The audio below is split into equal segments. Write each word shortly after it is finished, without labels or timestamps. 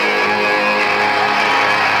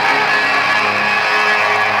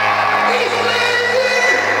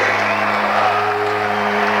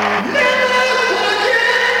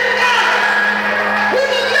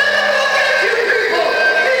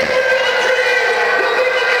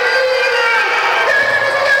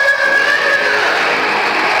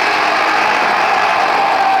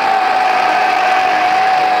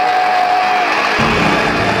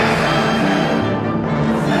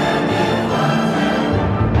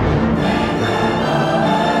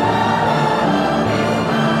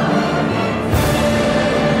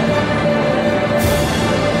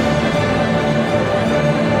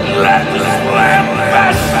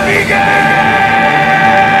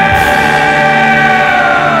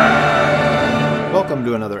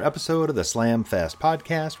to another episode of the Slam Fest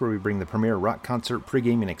podcast, where we bring the premier rock concert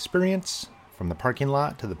pre-gaming experience from the parking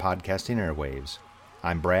lot to the podcasting airwaves.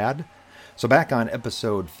 I'm Brad. So back on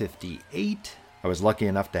episode 58, I was lucky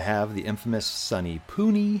enough to have the infamous Sonny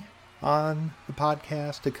Pooney on the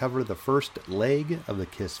podcast to cover the first leg of the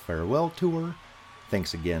Kiss Farewell Tour.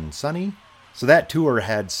 Thanks again, Sonny. So that tour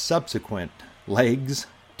had subsequent legs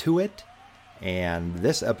to it, and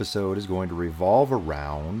this episode is going to revolve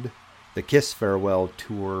around the Kiss Farewell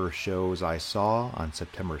Tour shows I saw on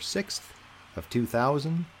September 6th of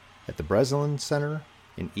 2000 at the Breslin Center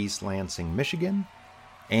in East Lansing, Michigan,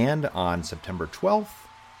 and on September 12th,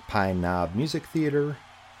 Pine Knob Music Theater,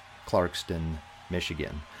 Clarkston,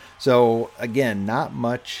 Michigan. So again, not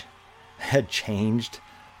much had changed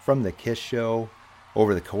from the Kiss show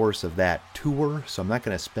over the course of that tour, so I'm not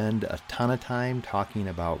going to spend a ton of time talking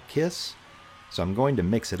about Kiss. So I'm going to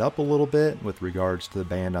mix it up a little bit with regards to the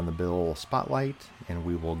Band on the Bill spotlight, and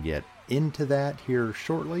we will get into that here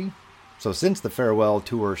shortly. So since the Farewell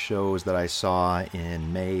Tour shows that I saw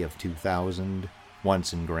in May of 2000,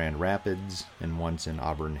 once in Grand Rapids and once in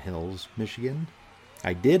Auburn Hills, Michigan,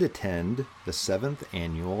 I did attend the 7th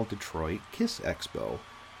annual Detroit Kiss Expo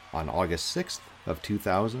on August 6th of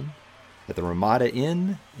 2000 at the Ramada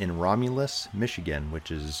Inn in Romulus, Michigan, which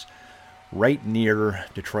is right near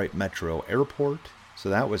Detroit Metro Airport. So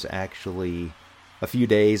that was actually a few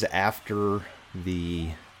days after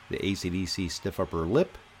the AC/DC Stiff Upper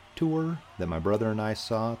Lip tour that my brother and I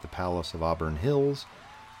saw at the Palace of Auburn Hills,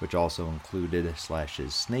 which also included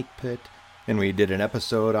Slash's Snake Pit. And we did an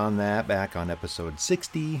episode on that back on episode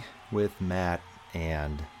 60 with Matt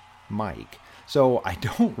and Mike. So I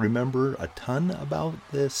don't remember a ton about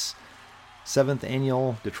this 7th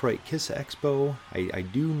annual Detroit Kiss Expo. I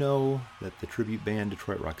do know that the tribute band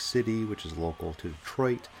Detroit Rock City, which is local to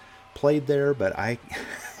Detroit, played there, but I'm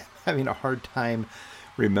having a hard time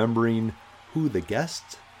remembering who the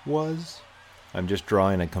guest was. I'm just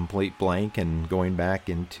drawing a complete blank and going back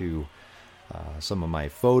into some of my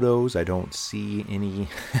photos. I don't see any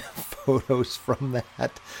photos from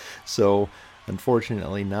that, so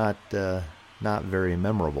unfortunately not very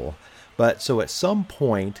memorable. But so at some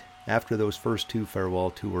point after those first two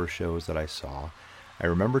Farewell Tour shows that I saw, I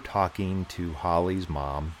remember talking to Holly's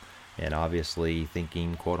mom and obviously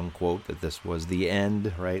thinking, quote unquote, that this was the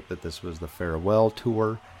end, right? That this was the farewell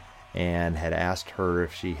tour, and had asked her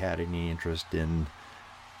if she had any interest in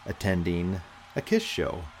attending a Kiss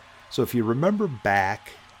show. So if you remember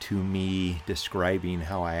back to me describing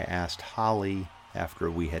how I asked Holly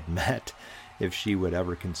after we had met if she would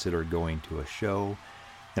ever consider going to a show,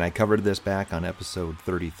 and I covered this back on episode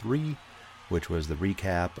 33, which was the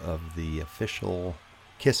recap of the official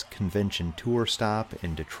Kiss convention tour stop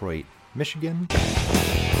in Detroit, Michigan.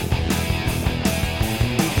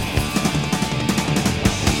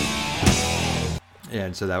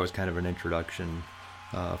 And so that was kind of an introduction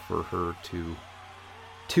for her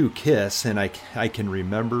to Kiss. And I can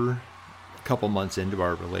remember a couple months into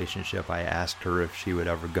our relationship, I asked her if she would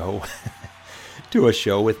ever go to a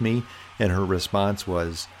show with me. And her response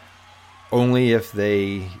was, only if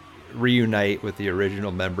they reunite with the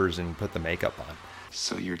original members and put the makeup on.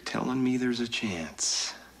 So you're telling me there's a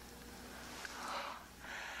chance?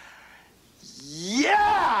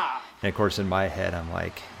 Yeah! And of course, in my head, I'm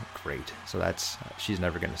like, great. So she's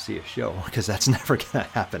never going to see a show, because that's never going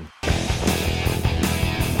to happen.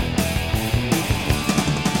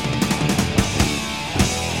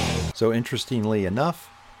 So interestingly enough,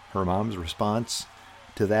 her mom's response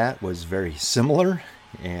to that was very similar,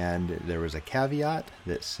 and there was a caveat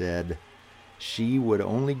that said she would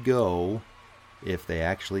only go if they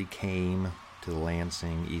actually came to the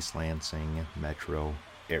Lansing, East Lansing metro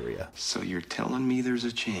area. So you're telling me there's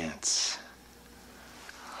a chance?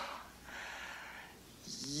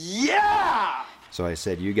 Yeah! So I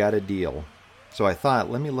said, you got a deal. So I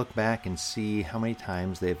thought, let me look back and see how many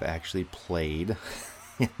times they've actually played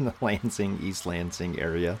in the Lansing, East Lansing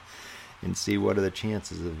area, and see what are the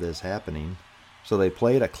chances of this happening. So they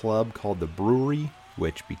played a club called the Brewery,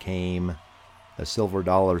 which became a Silver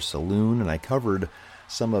Dollar Saloon, and I covered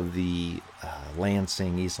some of the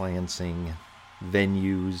Lansing, East Lansing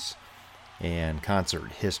venues and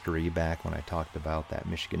concert history back when I talked about that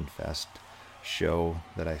Michigan Fest show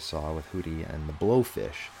that I saw with Hootie and the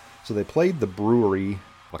Blowfish. So they played the Brewery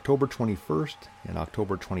October 21st and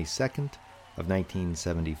October 22nd of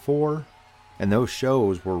 1974. And those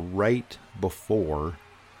shows were right before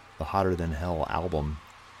the Hotter Than Hell album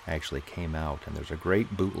actually came out. And there's a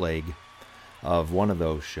great bootleg of one of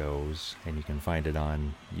those shows, and you can find it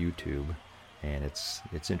on YouTube. And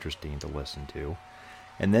it's interesting to listen to.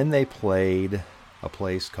 And then they played a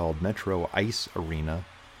place called Metro Ice Arena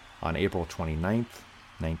on April 29th,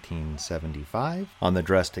 1975, on the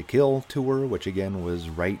Dress to Kill tour, which again was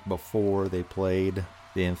right before they played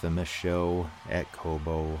the infamous show at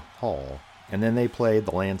Cobo Hall. And then they played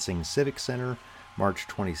the Lansing Civic Center March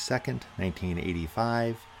 22nd,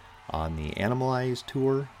 1985, on the Animalize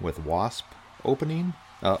tour with Wasp opening.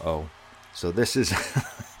 So this is,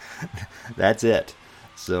 that's it.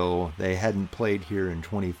 So they hadn't played here in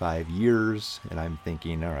 25 years, and I'm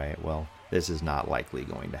thinking, all right, well, this is not likely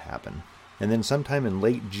going to happen. And then sometime in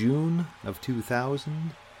late June of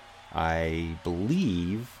 2000, I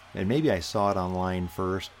believe, and maybe I saw it online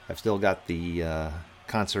first, I've still got the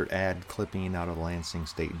concert ad clipping out of the Lansing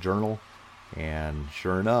State Journal, and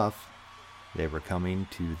sure enough, they were coming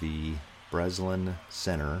to the Breslin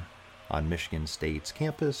Center on Michigan State's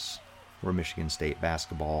campus, where Michigan State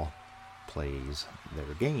basketball plays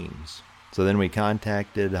their games. So then we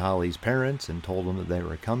contacted Holly's parents and told them that they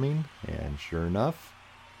were coming, and sure enough,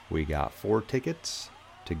 we got 4 tickets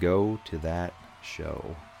to go to that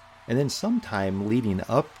show. And then sometime leading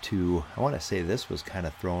up to, I want to say this was kind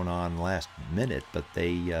of thrown on last minute, but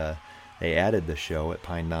they added the show at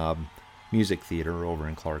Pine Knob Music Theater over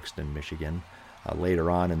in Clarkston, Michigan, later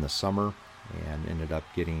on in the summer, and ended up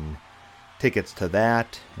getting tickets to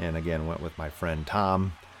that. And again, went with my friend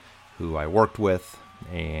Tom, who I worked with,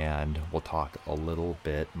 and we'll talk a little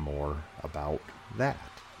bit more about that.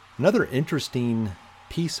 Another interesting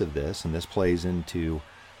piece of this, and this plays into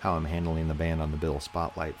how I'm handling the band on the Bill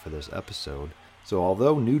Spotlight for this episode. So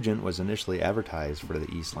although Nugent was initially advertised for the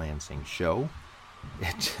East Lansing show,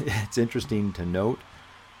 it's interesting to note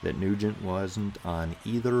that Nugent wasn't on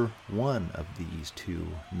either one of these 2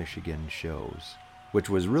 Michigan shows, which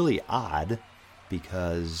was really odd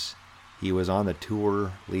because he was on the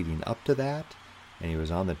tour leading up to that, and he was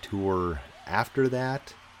on the tour after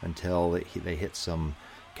that until they hit some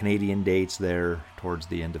Canadian dates there towards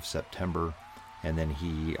the end of September, and then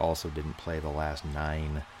he also didn't play the last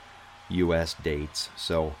 9 U.S. dates.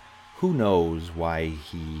 So who knows why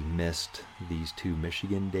he missed these 2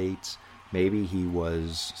 Michigan dates. Maybe he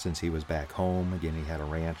was, since he was back home, again, he had a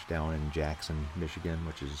ranch down in Jackson, Michigan,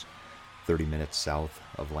 which is 30 minutes south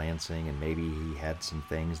of Lansing, and maybe he had some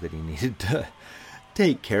things that he needed to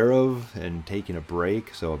take care of and taking a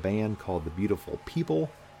break. So a band called The Beautiful People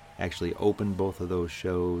actually opened both of those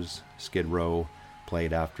shows. Skid Row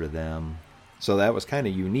played after them. So that was kind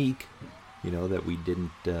of unique, that we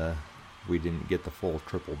didn't get the full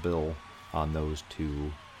triple bill on those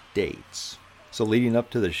 2 dates. So leading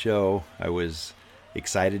up to the show, I was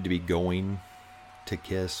excited to be going to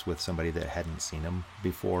Kiss with somebody that hadn't seen them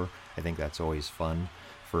before. I think that's always fun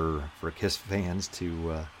for Kiss fans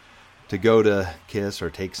to go to Kiss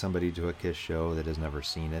or take somebody to a Kiss show that has never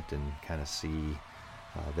seen it and kind of see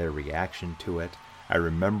their reaction to it. I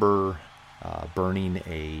remember burning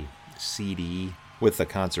a CD with the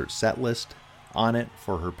concert set list on it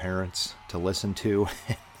for her parents to listen to.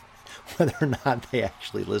 Whether or not they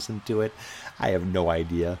actually listened to it, I have no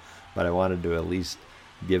idea, but I wanted to at least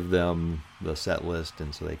give them the set list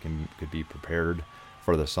and so they could be prepared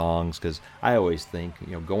for the songs, because I always think,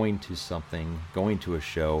 going to a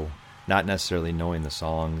show, not necessarily knowing the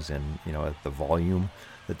songs and, at the volume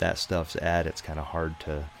that stuff's at, it's kind of hard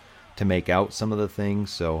to make out some of the things.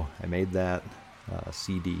 So I made that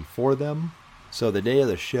CD for them. So the day of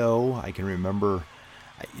the show, I can remember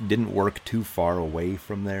I didn't work too far away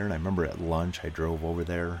from there, and I remember at lunch I drove over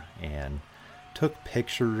there and took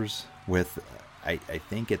pictures with, I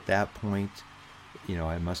think at that point,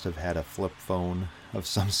 I must have had a flip phone of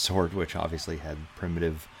some sort, which obviously had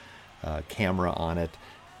primitive camera on it.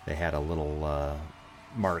 They had a little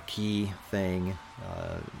marquee thing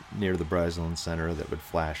near the Breslin Center that would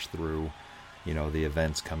flash through, the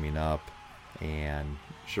events coming up. And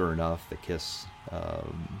sure enough, the Kiss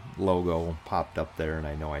logo popped up there, and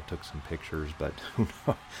I know I took some pictures, but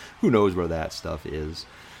who knows where that stuff is.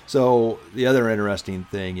 So the other interesting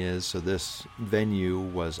thing is, so this venue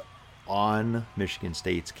was on Michigan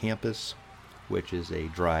State's campus, which is a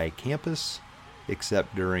dry campus,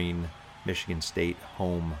 except during Michigan State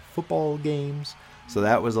home football games. So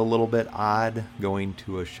that was a little bit odd, going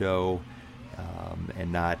to a show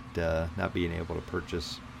and not being able to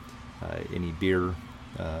purchase any beer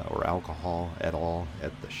or alcohol at all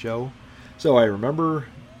at the show. So I remember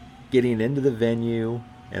getting into the venue,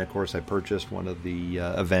 and of course I purchased one of the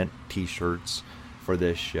event t-shirts for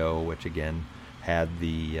this show, which again had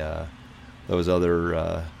the those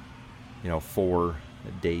other 4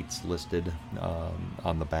 dates listed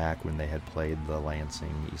on the back when they had played the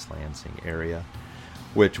East Lansing area,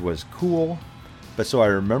 which was cool. But so I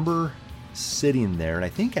remember sitting there, and I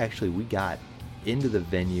think actually we got into the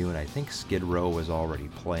venue, and I think Skid Row was already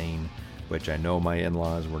playing, which I know my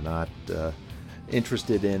in-laws were not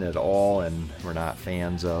interested in at all and were not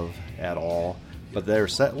fans of at all. But their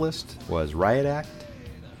set list was Riot Act,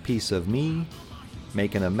 Piece of Me,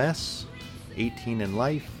 Making a Mess, 18 in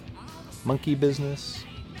Life, Monkey Business,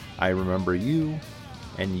 I Remember You,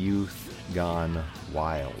 and Youth Gone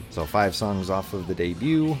Wild. So 5 songs off of the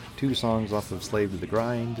debut, 2 songs off of Slave to the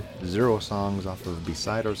Grind, 0 songs off of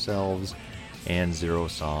Beside Ourselves, and 0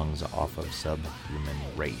 songs off of Subhuman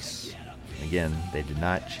Race. Again, they did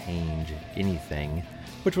not change anything,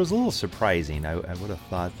 which was a little surprising. I would have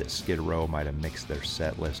thought that Skid Row might have mixed their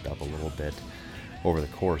set list up a little bit over the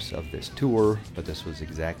course of this tour, but this was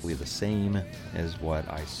exactly the same as what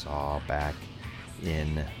I saw back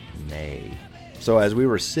in May. So as we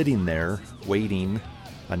were sitting there waiting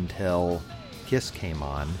until Kiss came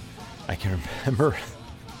on, I can remember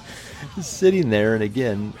sitting there, and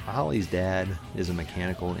again, Holly's dad is a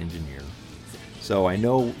mechanical engineer. So I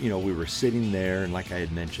know, we were sitting there, and like I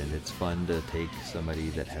had mentioned, it's fun to take somebody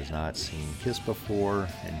that has not seen Kiss before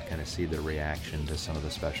and kind of see their reaction to some of the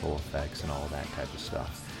special effects and all that type of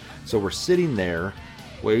stuff. So we're sitting there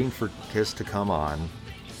waiting for Kiss to come on,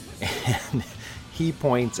 and he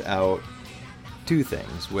points out 2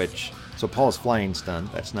 things, so Paul's flying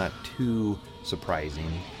stunt, that's not too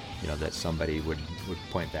surprising, that somebody would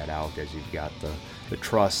point that out, as you've got the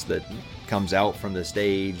truss that comes out from the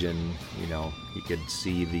stage, and you could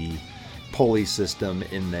see the pulley system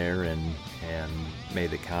in there, and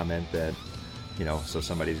made the comment that so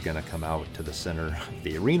somebody's going to come out to the center of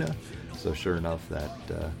the arena. So sure enough,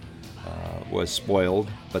 that was spoiled.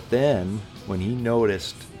 But then when he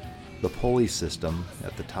noticed the pulley system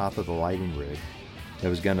at the top of the lighting rig that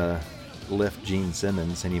was going to lift Gene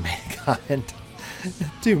Simmons, and he made a comment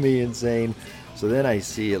to me and saying, so then I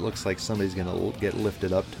see it looks like somebody's going to get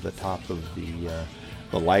lifted up to the top of the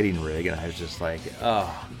lighting rig, and I was just like,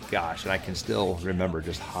 oh gosh. And I can still remember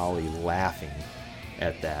just Holly laughing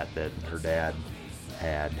at that her dad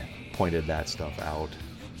had pointed that stuff out,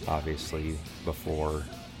 obviously, before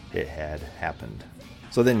it had happened.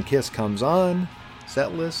 So then Kiss comes on,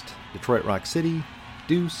 set list, Detroit Rock City,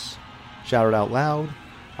 Deuce, Shout It Out Loud,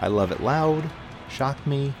 I Love It Loud, Shock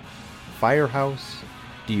Me, Firehouse,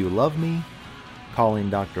 Do You Love Me, Calling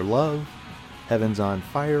Dr. Love, Heaven's on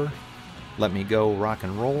Fire, Let Me Go Rock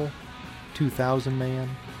and Roll, 2000 Man,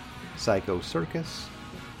 Psycho Circus,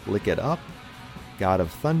 Lick It Up, God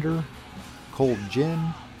of Thunder, Cold Gin,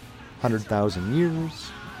 100,000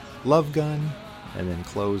 Years, Love Gun, and then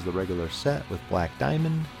close the regular set with Black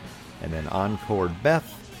Diamond, and then encored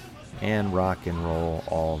Beth, and Rock and Roll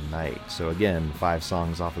All Night. So again, 5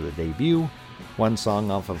 songs off of the debut, 1 song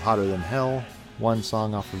off of Hotter Than Hell, 1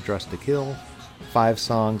 song off of Dressed to Kill, 5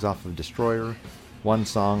 songs off of Destroyer, 1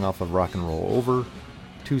 song off of Rock and Roll Over,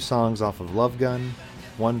 2 songs off of Love Gun,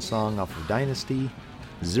 1 song off of Dynasty,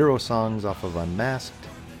 0 songs off of Unmasked,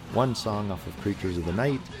 1 song off of Creatures of the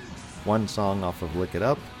Night, 1 song off of Lick It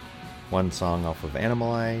Up, 1 song off of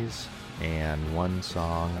Animalize, and 1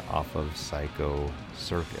 song off of Psycho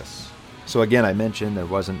Circus. So again, I mentioned there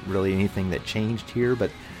wasn't really anything that changed here,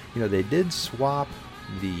 but they did swap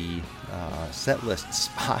the set list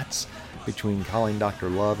spots between Calling Dr.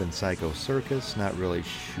 Love and Psycho Circus. Not really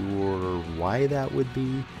sure why that would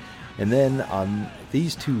be. And then on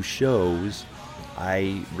these 2 shows,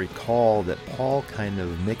 I recall that Paul kind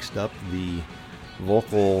of mixed up the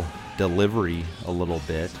vocal delivery a little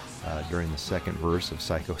bit during the second verse of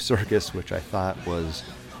Psycho Circus, which I thought was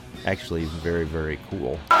actually very, very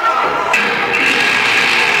cool.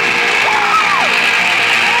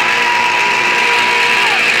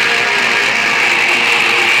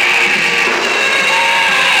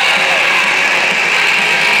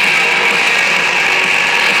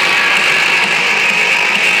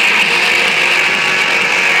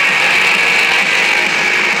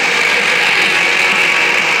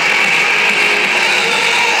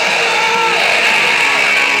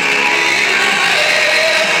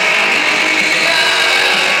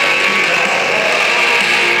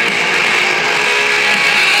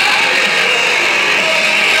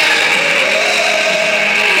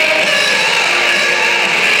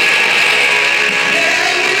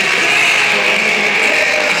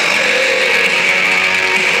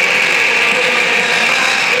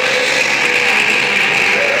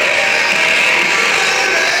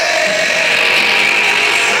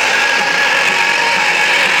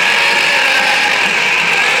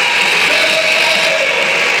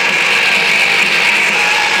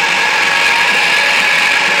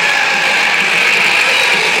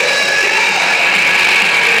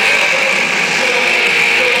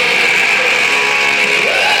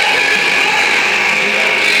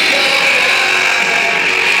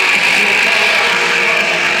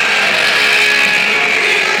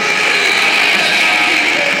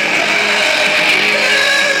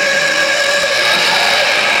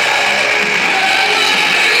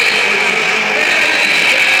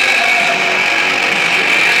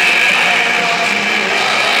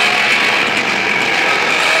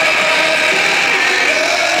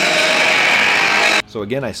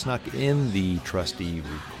 again, I snuck in the trusty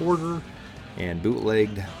recorder and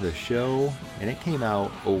bootlegged the show, and it came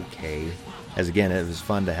out okay. As again, it was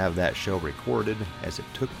fun to have that show recorded as it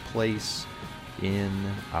took place in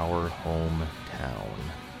our hometown.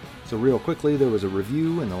 So real quickly, there was a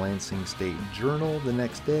review in the Lansing State Journal the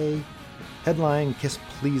next day. Headline, Kiss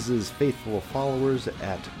pleases faithful followers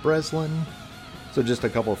at Breslin. So just a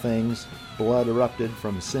couple things. Blood erupted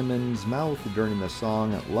from Simmons' mouth during the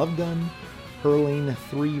song Love Gun, hurling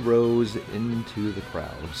 3 rows into the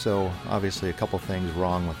crowd. So obviously a couple things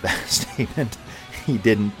wrong with that statement. He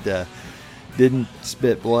didn't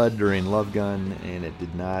spit blood during Love Gun, and it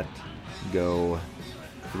did not go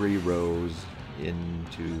 3 rows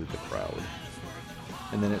into the crowd.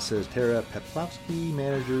 And then it says Tara Peplowski,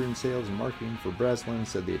 manager in sales and marketing for Breslin,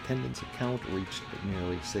 said the attendance count reached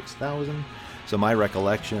nearly 6,000. So my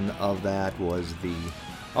recollection of that was the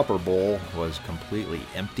upper bowl was completely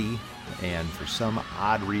empty, and for some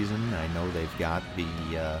odd reason, I know they've got the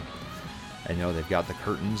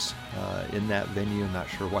curtains in that venue. I'm not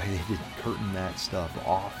sure why they didn't curtain that stuff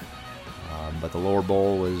off, but the lower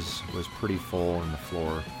bowl was pretty full, and the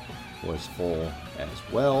floor was full as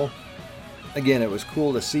well. Again, it was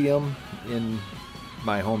cool to see them in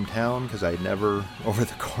my hometown because I never, over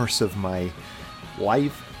the course of my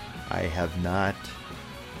life, I have not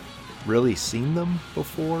really seen them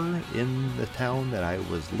before in the town that I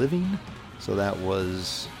was living. So that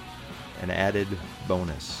was an added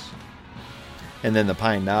bonus. And then the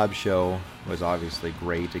Pine Knob show was obviously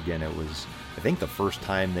great. Again, it was, I think, the first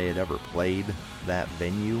time they had ever played that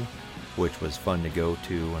venue, which was fun to go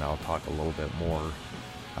to, and I'll talk a little bit more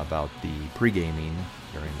about the pre-gaming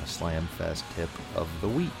during the Slam Fest tip of the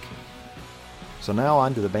week. So now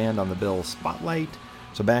on to the Band on the Bill Spotlight.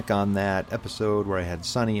 So back on that episode where I had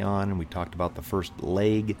Sonny on and we talked about the first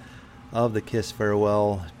leg of the Kiss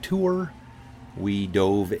Farewell Tour, we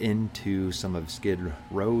dove into some of Skid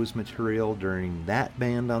Row's material during that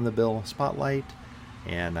Band on the Bill Spotlight,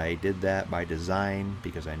 and I did that by design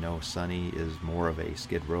because I know Sonny is more of a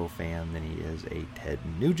Skid Row fan than he is a Ted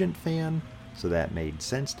Nugent fan. So that made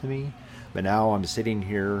sense to me. But now I'm sitting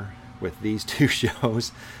here with these 2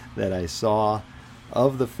 shows that I saw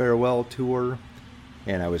of the farewell tour,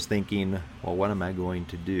 and I was thinking, well, what am I going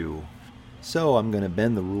to do? So I'm going to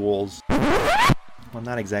bend the rules. Well,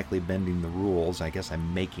 not exactly bending the rules. I guess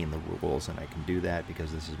I'm making the rules, and I can do that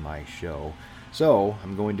because this is my show. So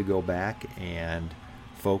I'm going to go back and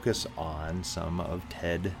focus on some of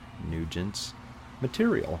Ted Nugent's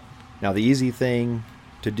material. Now, the easy thing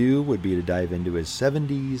to do would be to dive into his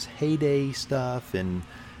 70s heyday stuff and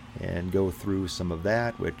go through some of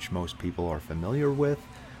that, which most people are familiar with,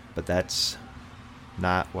 but that's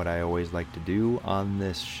not what I always like to do on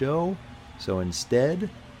this show. So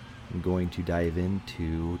instead, I'm going to dive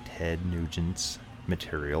into Ted Nugent's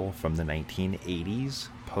material from the 1980s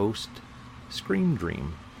post Scream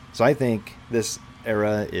Dream. So I think this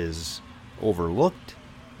era is overlooked,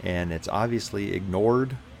 and it's obviously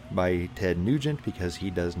ignored by Ted Nugent because he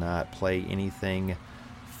does not play anything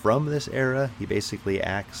from this era. He basically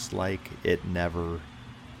acts like it never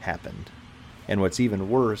happened. And what's even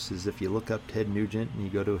worse is if you look up Ted Nugent and you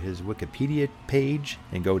go to his Wikipedia page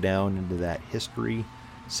and go down into that history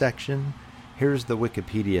section, here's the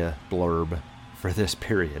Wikipedia blurb for this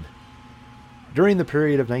period. During the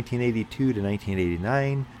period of 1982 to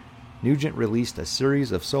 1989, Nugent released a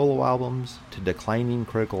series of solo albums to declining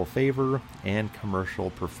critical favor and commercial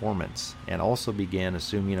performance, and also began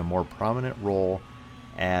assuming a more prominent role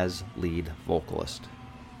as lead vocalist.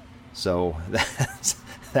 So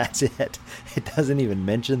that's it. It doesn't even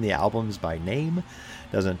mention the albums by name,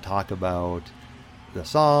 doesn't talk about the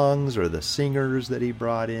songs or the singers that he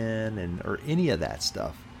brought in or any of that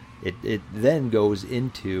stuff. It then goes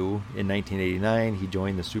into, in 1989, he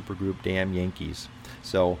joined the supergroup Damn Yankees.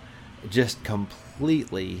 So just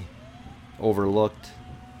completely overlooked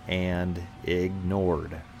and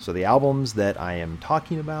ignored. So the albums that I am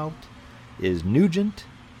talking about is Nugent,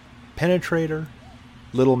 Penetrator,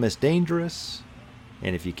 Little Miss Dangerous,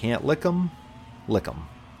 and if you can't lick 'em, lick 'em.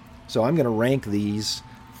 So I'm going to rank these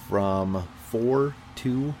from 4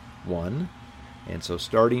 to 1. And so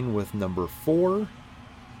starting with number 4,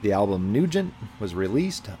 the album Nugent was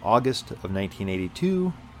released August of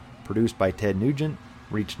 1982, produced by Ted Nugent,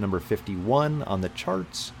 reached number 51 on the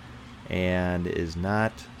charts, and is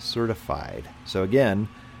not certified. So again,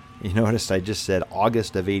 you noticed I just said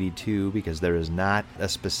August of 82 because there is not a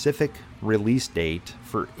specific release date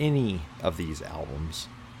for any of these albums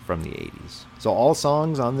from the 80s. So all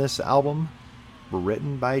songs on this album were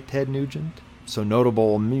written by Ted Nugent. So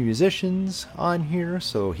notable musicians on here.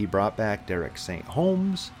 So he brought back Derek St.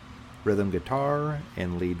 Holmes, rhythm guitar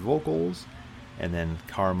and lead vocals, and then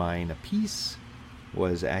Carmine Appice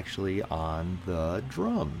was actually on the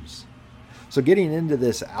drums. So getting into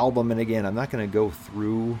this album, and again, I'm not going to go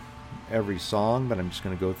through every song, but I'm just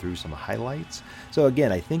going to go through some highlights. So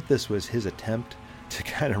again, I think this was his attempt to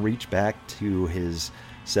kind of reach back to his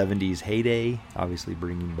 70s heyday, obviously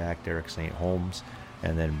bringing back Derek St. Holmes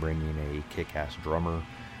and then bringing a kick-ass drummer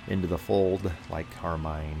into the fold like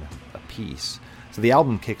Carmine Appice. So the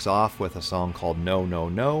album kicks off with a song called No, No,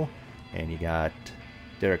 No, and you got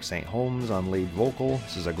Derek St. Holmes on lead vocal.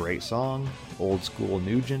 This is a great song. Old school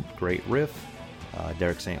Nugent, great riff.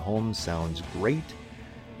 Derek St. Holmes sounds great.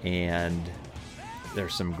 And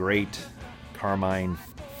there's some great Carmine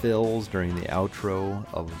fills during the outro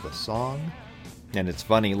of the song. And it's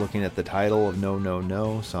funny looking at the title of No, No,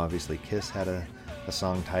 No. So obviously Kiss had a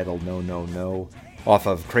song titled No, No, No off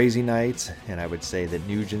of Crazy Nights. And I would say that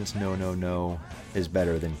Nugent's No, No, No is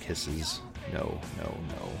better than Kiss's No, No,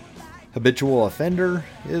 No. Habitual Offender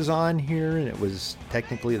is on here, and it was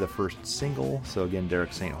technically the first single. So again,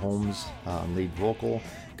 Derek St. Holmes on lead vocal.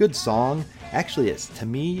 Good song. Actually, to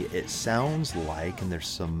me, it sounds like, and there's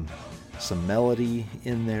some melody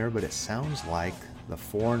in there, but it sounds like the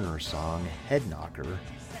Foreigner song Head Knocker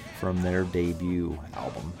from their debut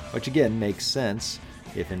album, which again makes sense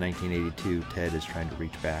if in 1982 Ted is trying to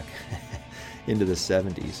reach back into the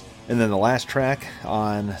 70s. And then the last track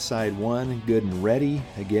on side one, Good and Ready.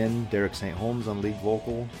 Again, Derek St. Holmes on lead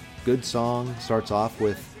vocal. Good song. Starts off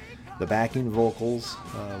with the backing vocals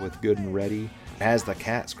with Good and Ready. It has the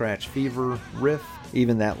Cat Scratch Fever riff,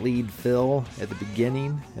 even that lead fill at the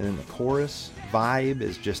beginning, and then the chorus vibe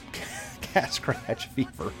is just Cat Scratch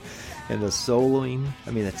Fever. And the soloing,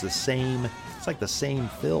 I mean, it's like the same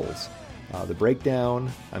fills. The breakdown,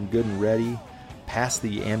 I'm Good and Ready. Pass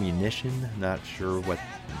the Ammunition, not sure what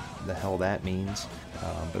the hell that means,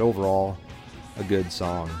 but overall, a good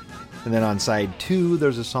song. And then on side two,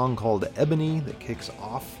 there's a song called Ebony that kicks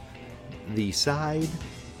off the side.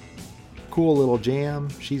 Cool little jam,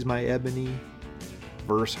 She's My Ebony.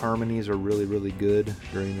 Verse harmonies are really, really good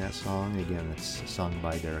during that song. Again, it's sung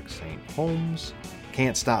by Derek St. Holmes.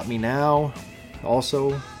 Can't Stop Me Now,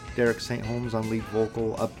 also Derek St. Holmes on lead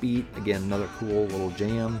vocal, upbeat. Again, another cool little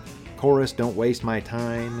jam. Chorus, Don't Waste My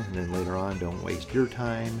Time, and then later on, Don't Waste Your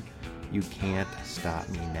Time. You Can't Stop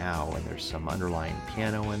Me Now, and there's some underlying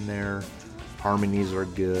piano in there. Harmonies are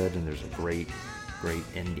good, and there's a great, great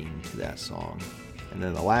ending to that song. And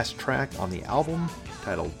then the last track on the album,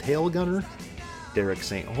 titled Tail Gunner, Derek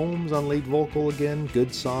St. Holmes on lead vocal again.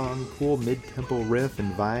 Good song, cool mid-tempo riff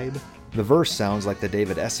and vibe. The verse sounds like the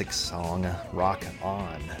David Essex song, Rock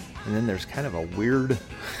On. And then there's kind of a weird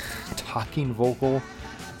talking vocal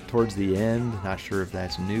towards the end. Not sure if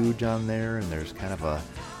that's Nuge on there. And there's kind of a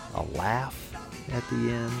laugh at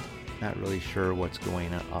the end. Not really sure what's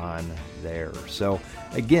going on there. So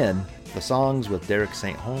again, the songs with Derek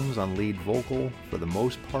St. Holmes on lead vocal, for the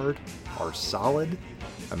most part, are solid.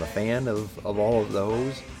 I'm a fan of all of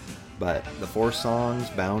those. But the four songs,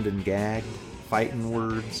 Bound and Gagged, Fightin'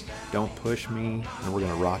 Words, Don't Push Me, and We're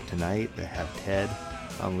Gonna Rock Tonight, that have Ted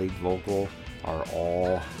on lead vocal, are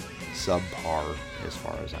all subpar as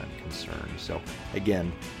far as I'm concerned. So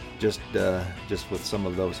again, just with some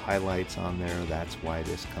of those highlights on there, that's why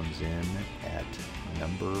this comes in at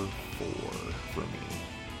number 4 for me.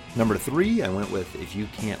 Number 3, I went with If You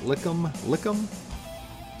Can't Lick 'Em, Lick 'Em.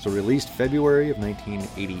 So released February of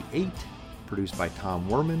 1988, produced by Tom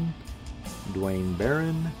Werman, Duane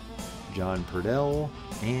Barron, John Purdell,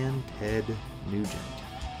 and Ted Nugent.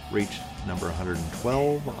 Reached number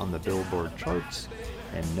 112 on the Billboard charts,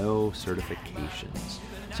 and no certifications.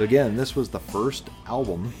 So again, this was the first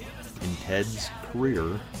album in Ted's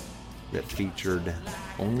career that featured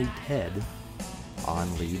only Ted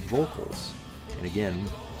on lead vocals. And again,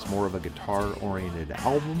 it's more of a guitar-oriented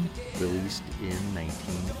album, released in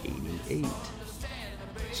 1988.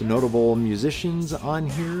 So notable musicians on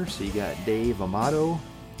here, so you got Dave Amato,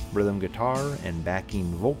 rhythm guitar and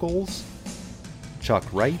backing vocals, Chuck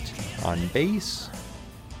Wright on bass,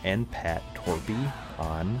 and Pat Torpey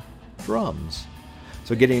on drums.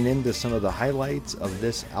 So getting into some of the highlights of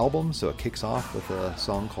this album, so it kicks off with a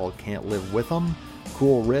song called Can't Live With 'Em.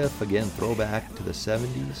 Cool riff, again, throwback to the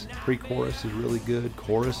 70s. Pre-chorus is really good,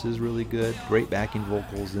 chorus is really good, great backing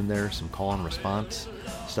vocals in there, some call and response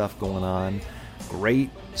stuff going on. Great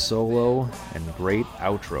solo and great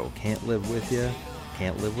outro. Can't Live With You,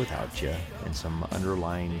 Can't Live Without You, and some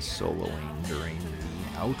underlying soloing during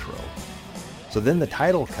the outro. So then the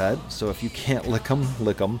title cut, so If You Can't Lick 'Em,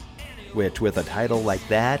 Lick 'Em, which with a title like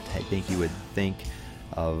that, I think you would think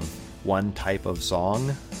of one type of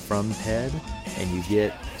song from Ted, and you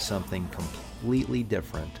get something completely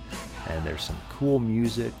different. And there's some cool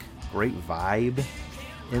music, great vibe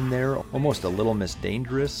in there, almost a Little Miss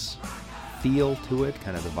Dangerous feel to it,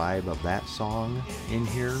 kind of the vibe of that song in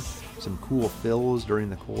here. Some cool fills during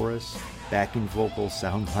the chorus. Backing vocals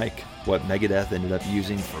sound like what Megadeth ended up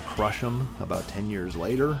using for Crush 'Em about 10 years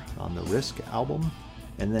later on the Risk album.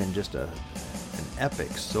 And then just an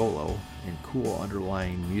epic solo and cool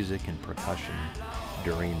underlying music and percussion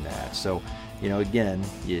during that. So, again,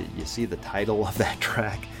 you see the title of that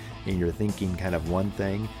track and you're thinking kind of one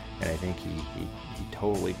thing, and I think he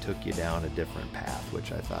totally took you down a different path,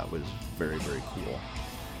 which I thought was very, very cool.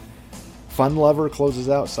 Fun Lover closes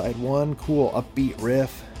out side one, cool upbeat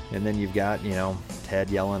riff, and then you've got, Ted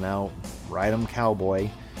yelling out, "Ride 'em cowboy,"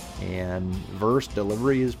 and verse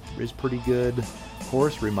delivery is pretty good.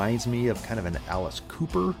 Chorus reminds me of kind of an Alice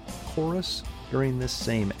Cooper chorus during this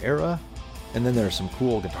same era, and then there's some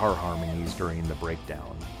cool guitar harmonies during the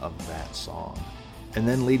breakdown of that song. And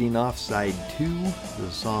then leading off side two, the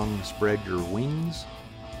song Spread Your Wings.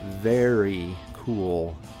 Very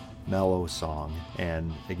cool, mellow song.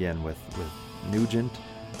 And again, with Nugent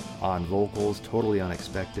on vocals, totally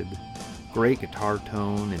unexpected. Great guitar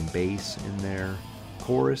tone and bass in there.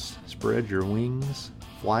 Chorus, Spread Your Wings,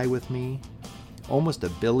 Fly With Me. Almost a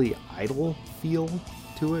Billy Idol feel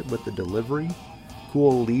to it with the delivery.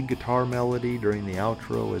 Cool lead guitar melody during the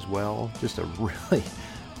outro as well. Just a really,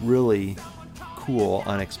 really cool,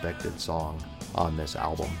 unexpected song on this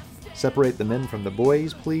album. Separate the Men from the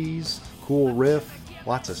Boys, Please. Cool riff,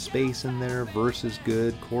 lots of space in there. Verse is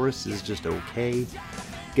good, chorus is just okay.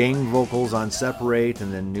 Gang vocals on Separate,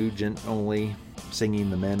 and then Nugent only singing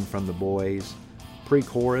the Men from the Boys.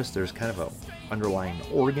 Pre-chorus, there's kind of a underlying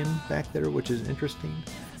organ back there, which is interesting.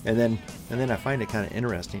 And then I find it kind of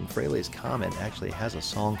interesting, Fraley's Comet actually has a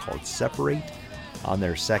song called Separate on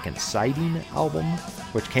their second Siding album,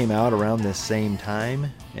 which came out around this same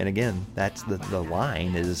time. And again, that's the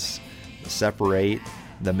line is separate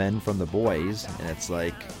the men from the boys, and it's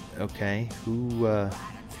like, okay, who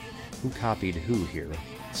copied who here?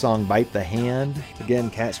 Song Bite the Hand, again,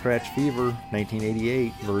 Cat Scratch Fever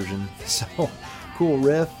 1988 version. So cool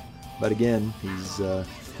riff, but again,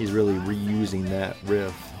 he's really reusing that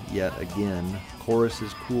riff yet again. Chorus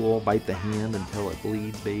is cool, Bite the Hand until it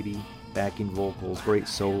bleeds, baby. Backing vocals, great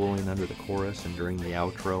soloing under the chorus and during the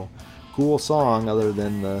outro. Cool song, other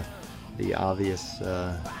than the obvious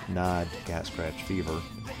nod to Cat Scratch Fever.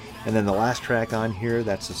 And then the last track on here,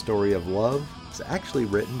 that's The Story of Love. It's actually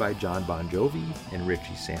written by John Bon Jovi and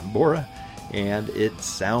Richie Sambora, and it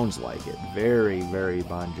sounds like it. Very, very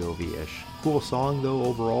Bon Jovi-ish. Cool song though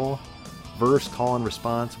overall. Verse, call and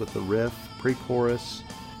response with the riff, pre-chorus,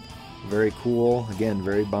 very cool. Again,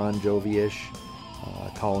 very Bon Jovi-ish.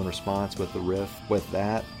 Call and response with the riff with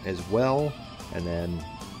that as well. And then,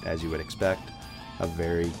 as you would expect, a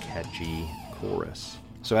very catchy chorus.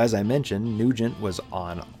 So as I mentioned, Nugent was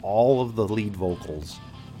on all of the lead vocals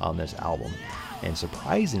on this album. And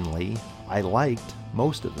surprisingly, I liked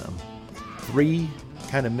most of them. 3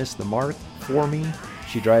 kind of missed the mark for me.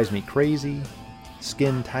 She Drives Me Crazy,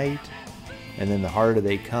 Skin Tight, and then The Harder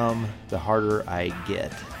They Come, The Harder I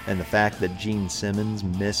Get. And the fact that Gene Simmons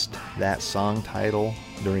missed that song title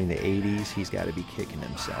during the 80s, he's got to be kicking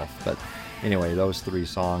himself. But anyway, those 3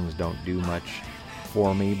 songs don't do much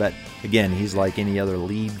for me. But again, he's like any other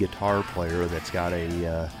lead guitar player that's got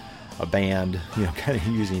a band, kind of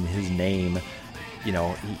using his name.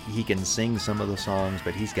 He can sing some of the songs,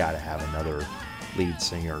 but he's got to have another lead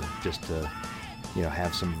singer just to,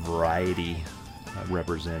 have some variety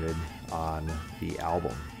represented on the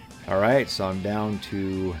album. All right, so I'm down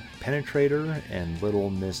to Penetrator and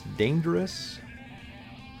Little Miss Dangerous,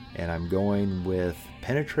 and I'm going with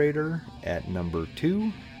Penetrator at number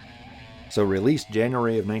 2. So released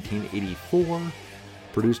January of 1984,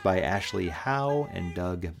 produced by Ashley Howe and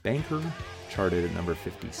Doug Banker, charted at number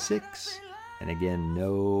 56, and again,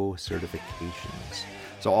 no certifications.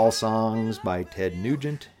 So all songs by Ted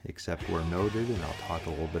Nugent, except where noted, and I'll talk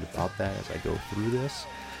a little bit about that as I go through this.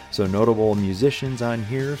 So notable musicians on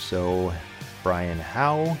here. So Brian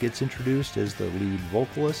Howe gets introduced as the lead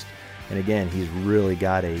vocalist. And again, he's really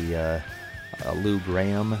got a Lou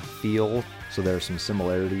Gramm feel. So there are some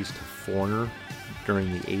similarities to Foreigner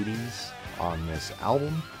during the 80s on this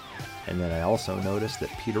album. And then I also noticed that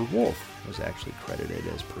Peter Wolf was actually credited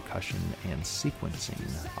as percussion and sequencing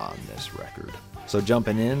on this record. So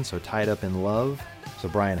jumping in, so Tied Up in Love. So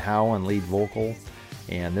Brian Howe on lead vocal.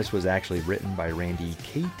 And this was actually written by Randy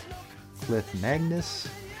Cate, Cliff Magnus,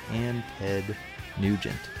 and Ted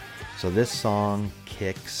Nugent. So this song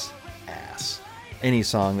kicks ass. any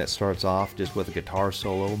song that starts off just with a guitar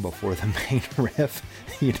solo before the main riff,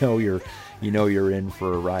 you know you're in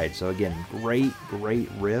for a ride. So again, great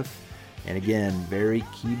riff, and again, very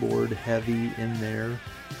keyboard heavy in there,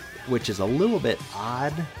 which is a little bit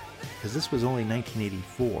odd because this was only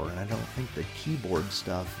 1984, and I don't think the keyboard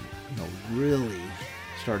stuff, really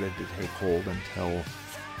started to take hold until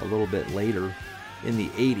a little bit later in the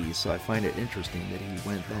 80s. So I find it interesting that he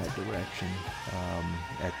went that direction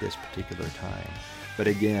at this particular time. But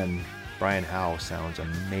again, Brian Howe sounds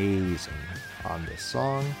amazing on this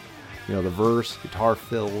song. The verse, guitar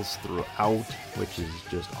fills throughout, which is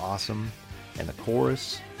just awesome. And the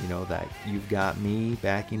chorus, that "You've Got Me"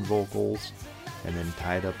 backing vocals, and then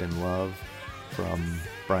 "Tied Up in Love" from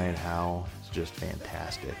Brian Howe is just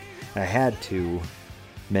fantastic. And I had to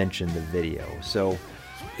mention the video. So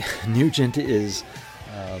Nugent is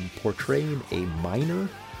portraying a minor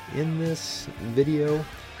in this video,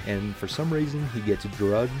 and for some reason he gets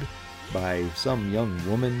drugged by some young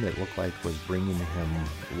woman that looked like was bringing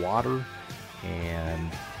him water,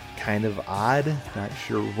 and kind of odd, not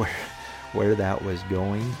sure where that was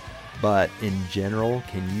going, but in general,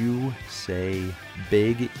 can you say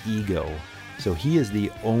big ego? So he is the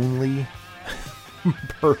only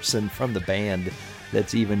person from the band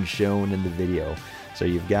that's even shown in the video. So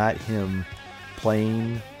you've got him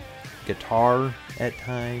playing guitar at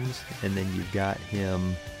times, and then you've got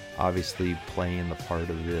him obviously playing the part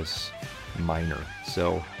of this minor.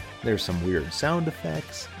 So there's some weird sound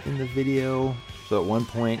effects in the video. So at one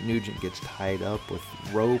point, Nugent gets tied up with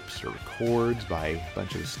ropes or cords by a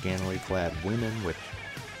bunch of scantily clad women, which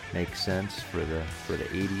makes sense for the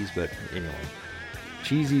 80s. But anyway,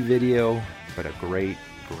 cheesy video, but a great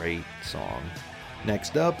song.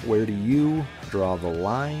 Next up, "Where Do You Draw the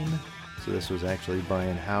Line?" So this was actually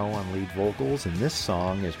Brian Howe on lead vocals, and this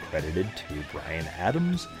song is credited to Bryan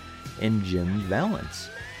Adams and Jim Vallance.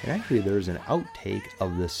 And actually there's an outtake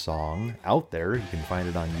of this song out there, you can find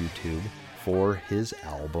it on YouTube, for his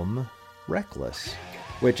album Reckless,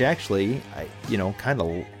 which actually I kind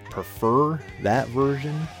of prefer that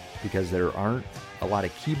version because there aren't a lot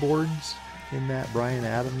of keyboards in that Bryan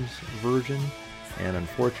Adams version. And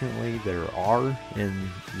unfortunately, there are in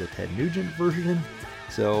the Ted Nugent version.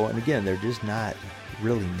 So, and again, they're just not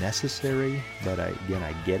really necessary. But I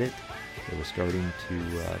get it. It was starting to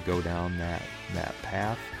go down that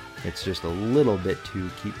path. It's just a little bit too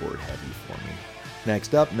keyboard heavy for me.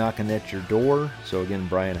 Next up, "Knocking at Your Door." So again,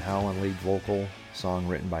 Brian Howe on lead vocal. Song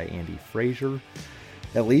written by Andy Fraser.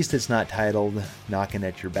 At least it's not titled "Knocking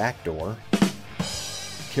at Your Back Door."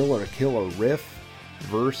 Killer riff.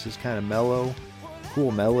 Verse is kind of mellow.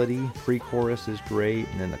 Cool melody, pre-chorus is great,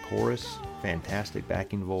 and then the chorus, fantastic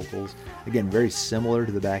backing vocals. Again, very similar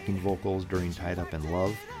to the backing vocals during Tied Up in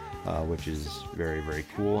Love, which is very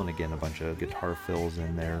cool. And again, a bunch of guitar fills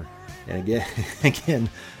in there. And again,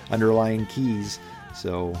 underlying keys,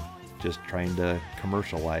 so just trying to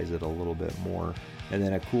commercialize it a little bit more. And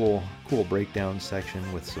then a cool breakdown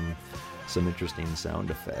section with some interesting sound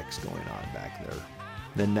effects going on back there.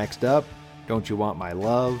 Then next up, "Don't You Want My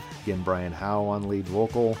Love?" Again, Brian Howe on lead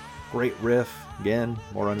vocal. Great riff. Again,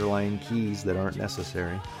 more underlying keys that aren't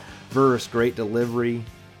necessary. Verse, great delivery.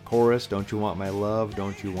 Chorus, "Don't you want my love?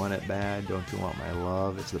 Don't you want it bad? Don't you want my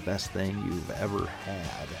love? It's the best thing you've ever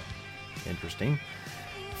had." Interesting.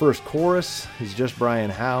 First chorus is just Brian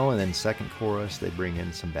Howe, and then second chorus, they bring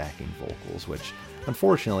in some backing vocals, which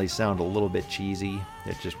unfortunately sound a little bit cheesy.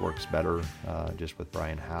 It just works better just with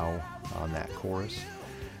Brian Howe on that chorus.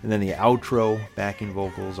 And then the outro backing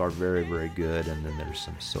vocals are very good, and then there's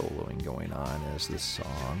some soloing going on as this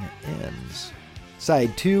song ends.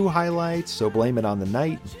 Side 2 highlights, so "Blame It on the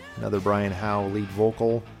Night," another Brian Howe lead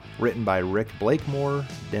vocal, written by Rick Blakemore,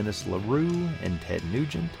 Dennis LaRue, and Ted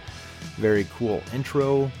Nugent. Very cool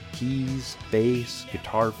intro, keys, bass,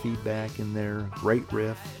 guitar feedback in there, great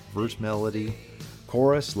riff, verse melody.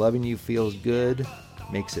 Chorus, "Loving You Feels Good,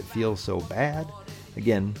 Makes It Feel So Bad."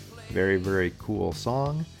 Again, very cool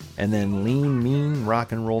song. And then "Lean Mean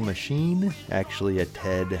Rock and Roll Machine," actually a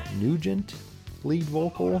Ted Nugent lead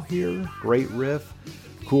vocal here. Great riff,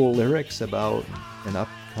 cool lyrics about an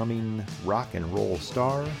upcoming rock and roll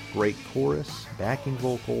star. Great chorus, backing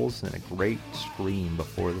vocals, and a great scream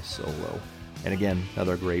before the solo. And again,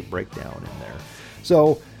 another great breakdown in there.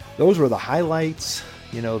 So those were the highlights,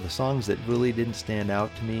 the songs that really didn't stand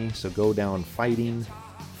out to me. So "Go Down Fighting,"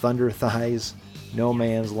 "Thunder Thighs," "No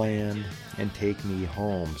Man's Land," and "Take Me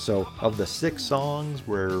Home." So of the 6 songs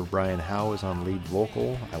where Brian Howe is on lead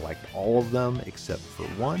vocal, I liked all of them except for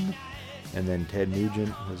one. And then Ted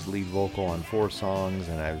Nugent was lead vocal on 4 songs,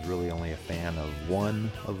 and I was really only a fan of one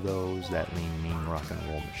of those, that Lean Mean Rock and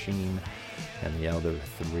Roll Machine, and the other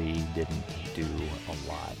 3 didn't do a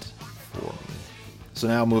lot for me. So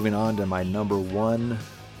now moving on to my number 1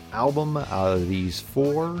 album out of these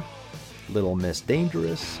 4, Little Miss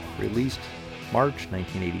Dangerous, released March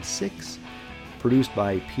 1986, produced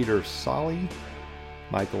by Peter Solly,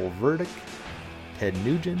 Michael Verdick, Ted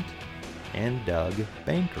Nugent, and Doug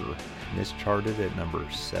Banker. And this charted at number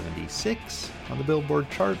 76 on the Billboard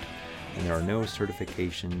chart, and there are no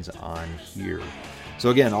certifications on here. So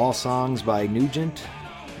again, all songs by Nugent,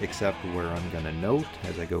 except where I'm going to note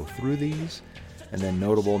as I go through these. And then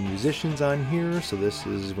notable musicians on here. So this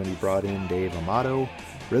is when he brought in Dave Amato,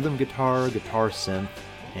 rhythm guitar, guitar synth,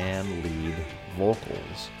 and lead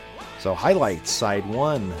vocals. So highlights, side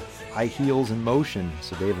 1, High Heels in Motion.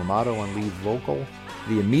 So Dave Amato on lead vocal.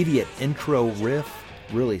 The immediate intro riff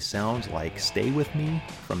really sounds like Stay With Me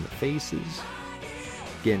from the Faces.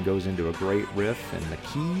 Again, goes into a great riff, and the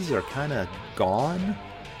keys are kind of gone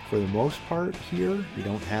for the most part here. You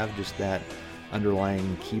don't have just that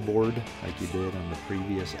underlying keyboard like you did on the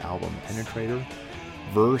previous album, Penetrator.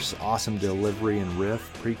 Verse, awesome delivery and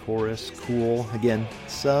riff. Pre-chorus, cool. Again,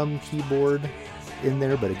 some keyboard in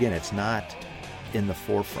there, but again, it's not in the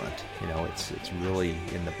forefront. You know, it's really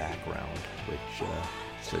in the background, which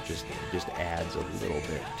so it just adds a little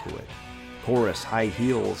bit to it. Chorus, High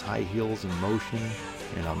Heels in Motion,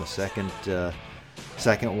 and on the second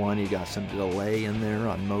one you got some delay in there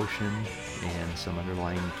on Motion and some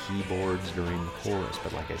underlying keyboards during the chorus,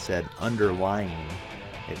 but like I said, underlying,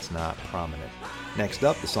 it's not prominent. Next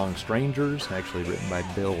up, the song Strangers, actually written by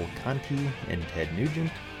Bill Conti and Ted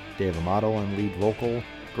Nugent. Dave Amato on lead vocal.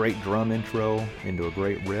 Great drum intro into a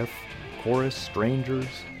great riff. Chorus, Strangers,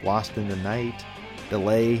 Lost in the Night,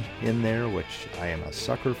 delay in there, which I am a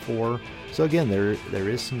sucker for. So again, there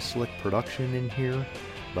is some slick production in here,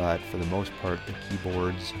 but for the most part, the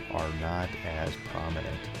keyboards are not as prominent.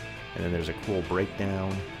 And then there's a cool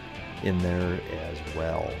breakdown in there as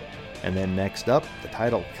well. And then next up, the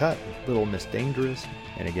title cut, Little Miss Dangerous.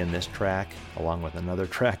 And again, this track, along with another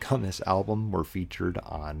track on this album, were featured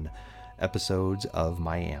on episodes of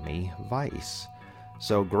Miami Vice.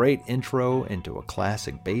 So great intro into a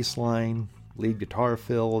classic bass line, lead guitar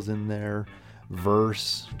fills in there,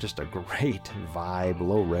 verse, just a great vibe,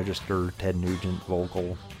 low register, Ted Nugent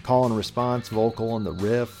vocal, call and response vocal on the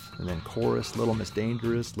riff, and then chorus, Little Miss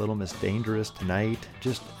Dangerous tonight.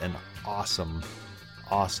 Just an awesome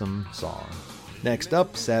song. Next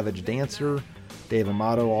up, Savage Dancer, Dave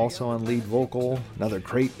Amato also on lead vocal, another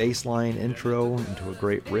great bass line intro into a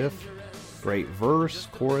great riff, great verse,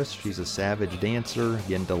 chorus, she's a savage dancer,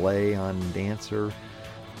 again delay on dancer,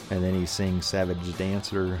 and then he sings Savage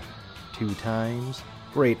Dancer 2 times.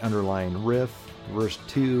 Great underlying riff. Verse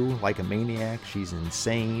 2, Like a Maniac, she's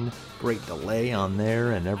insane. Great delay on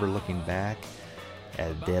there, and Never Looking Back.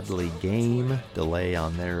 A Deadly Game, delay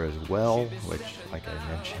on there as well, which, like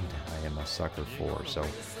I mentioned, I am a sucker for. So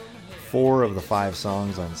 4 of the 5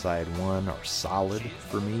 songs on side 1 are solid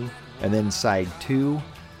for me. And then side 2,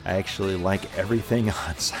 I actually like everything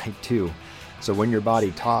on side 2. So When Your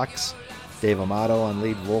Body Talks, Dave Amato on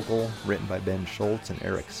lead vocal, written by Ben Schultz and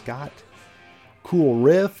Eric Scott. Cool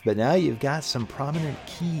riff, but now you've got some prominent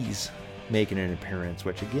keys making an appearance,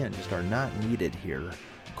 which again, just are not needed here.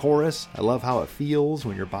 Chorus, I love how it feels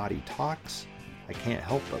when your body talks. I can't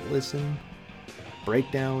help but listen.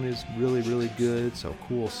 Breakdown is really, really good, so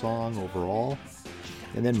cool song overall.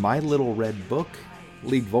 And then My Little Red Book,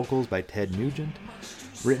 lead vocals by Ted Nugent,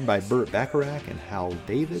 written by Burt Bacharach and Hal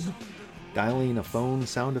David. Dialing a phone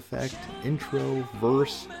sound effect, intro,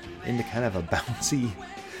 verse, into kind of a bouncy,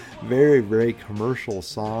 very, very commercial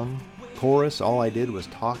song. Chorus, all I did was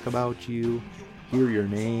talk about you, hear your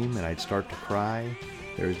name, and I'd start to cry.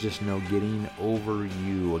 There's just no getting over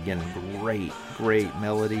you. Again, great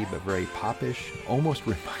melody, but very popish. Almost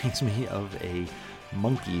reminds me of a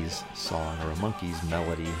Monkees song or a Monkees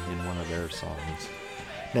melody in one of their songs.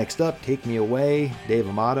 Next up, Take Me Away, Dave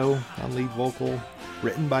Amato on lead vocal.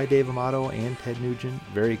 Written by Dave Amato and Ted Nugent.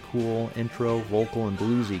 Very cool intro, vocal and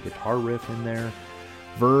bluesy guitar riff in there.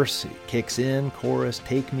 Verse kicks in, chorus,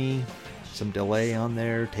 Take Me. Some delay on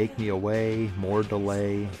there, Take Me Away, more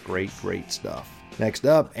delay. Great stuff. Next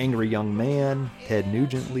up, Angry Young Man, Ted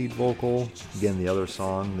Nugent lead vocal. Again, the other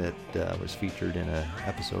song that was featured in an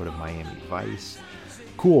episode of Miami Vice.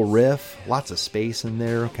 Cool riff, lots of space in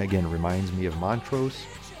there. Again, reminds me of Montrose.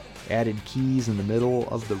 Added keys in the middle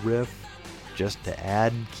of the riff. Just to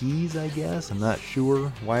add keys, I guess. I'm not sure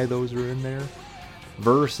why those are in there.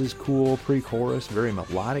 Verse is cool, pre-chorus, very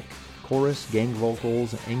melodic Chorus, gang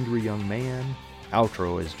vocals, Angry Young Man.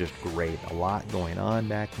 Outro is just great. A lot going on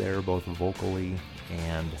back there, both vocally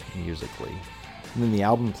and musically. And then the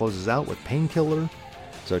album closes out with Painkiller.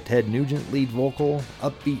 So Ted Nugent lead vocal,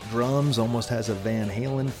 upbeat drums, almost has a Van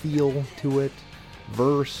Halen feel to it.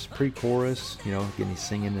 Verse, pre-chorus, again he's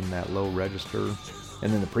singing in that low register.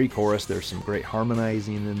 And then the pre-chorus, there's some great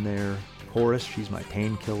harmonizing in there. Chorus, she's my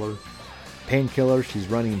painkiller. Painkiller, she's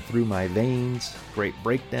running through my veins. Great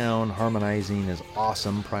breakdown, harmonizing is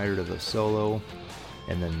awesome prior to the solo.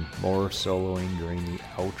 And then more soloing during the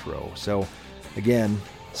outro. So again,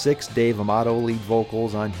 6 Dave Amato lead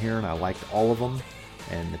vocals on here, and I liked all of them.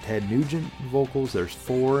 And the Ted Nugent vocals, there's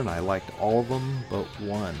 4, and I liked all of them but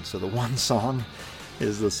 1. So the one song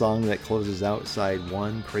is the song that closes out side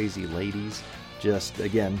 1, Crazy Ladies. Just,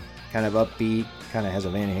 again, kind of upbeat, kind of has a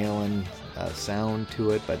Van Halen sound to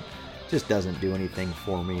it, but just doesn't do anything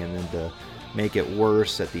for me. And then to make it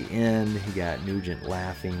worse, at the end, you got Nugent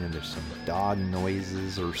laughing, and there's some dog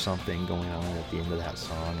noises or something going on at the end of that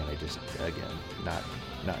song, and I just, again,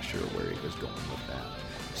 not sure where he was going with that.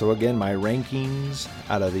 So again, my rankings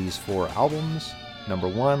out of these 4 albums: number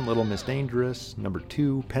 1, Little Miss Dangerous; number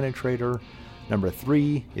 2, Penetrator; number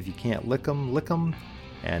 3, If You Can't Lick 'Em, Lick 'Em;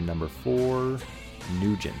 and number 4,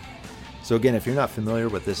 Nugent. So again, if you're not familiar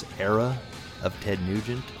with this era of Ted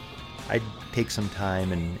Nugent, I'd take some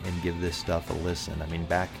time and give this stuff a listen. I mean,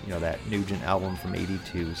 back, that Nugent album from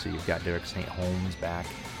 '82, so you've got Derek St. Holmes back,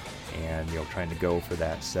 and, trying to go for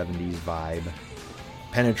that 70s vibe.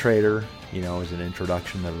 Penetrator, is an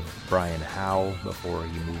introduction of Brian Howe before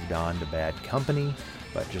he moved on to Bad Company,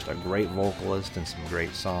 but just a great vocalist and some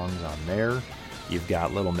great songs on there. You've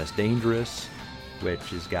got Little Miss Dangerous, which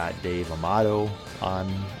has got Dave Amato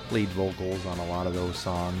on lead vocals on a lot of those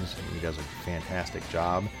songs. He does a fantastic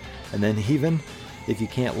job. And then even If You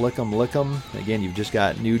Can't Lick 'Em, Lick 'Em, again, you've just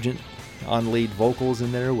got Nugent on lead vocals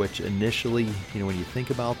in there, which initially, when you think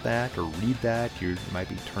about that or read that, you might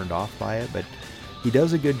be turned off by it, but he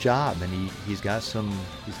does a good job, and he's got some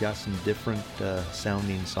different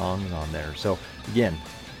sounding songs on there. So again,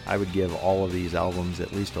 I would give all of these albums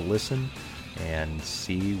at least a listen and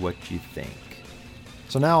see what you think.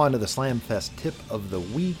 So now on to the Slamfest tip of the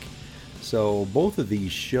week. So both of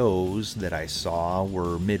these shows that I saw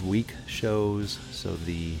were midweek shows. So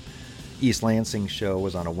the East Lansing show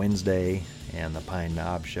was on a Wednesday, and the Pine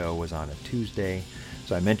Knob show was on a Tuesday.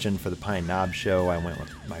 So I mentioned for the Pine Knob show, I went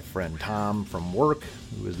with my friend Tom from work,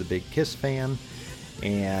 who was the big Kiss fan,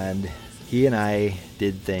 and he and I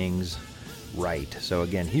did things right. So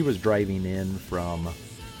again, he was driving in from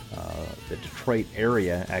the Detroit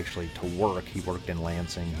area actually to work. He worked in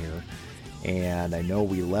Lansing here, and I know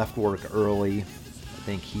we left work early. I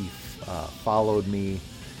think he followed me.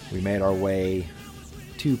 We made our way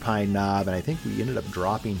to Pine Knob, and I think we ended up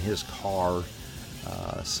dropping his car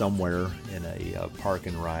somewhere in a park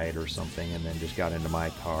and ride or something, and then just got into my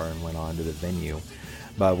car and went on to the venue.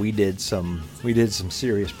 But we did some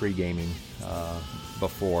serious pre-gaming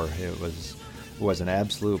before. It was an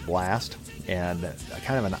absolute blast, and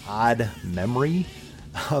kind of an odd memory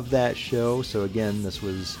of that show. So again, this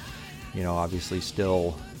was, obviously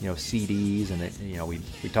still, CDs, and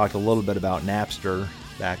we talked a little bit about Napster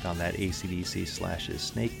back on that AC/DC/His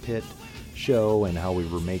Snake Pit show, and how we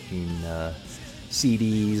were making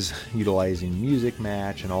CDs utilizing Music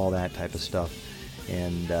Match and all that type of stuff.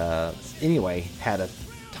 And anyway, had a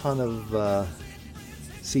ton of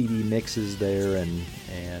CD mixes there, and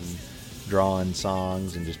drawing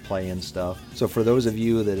songs and just playing stuff. So for those of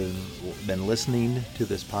you that have been listening to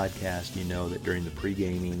this podcast, you know that during the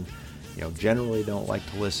pre-gaming, generally don't like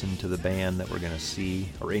to listen to the band that we're going to see,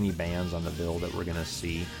 or any bands on the bill that we're going to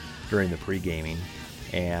see during the pre-gaming.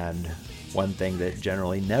 And one thing that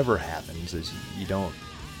generally never happens is you don't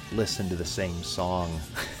listen to the same song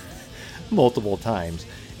multiple times.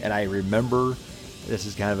 And I remember, this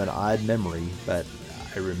is kind of an odd memory, but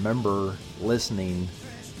I remember listening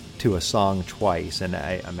to a song twice, and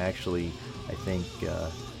I'm actually, I think,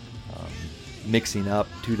 mixing up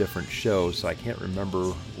 2 different shows, so I can't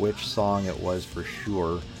remember which song it was for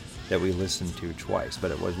sure that we listened to twice,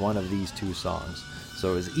 but it was one of these 2 songs.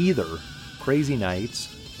 So it was either Crazy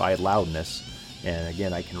Nights by Loudness, and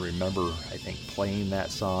again, I can remember, I think, playing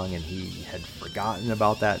that song, and he had forgotten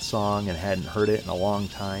about that song and hadn't heard it in a long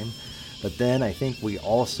time. But then I think we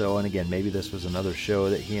also, and again, maybe this was another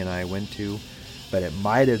show that he and I went to, but it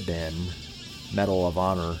might have been Medal of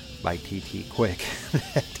Honor by T.T. Quick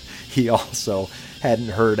that he also hadn't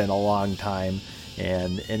heard in a long time,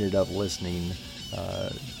 and ended up listening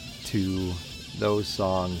to those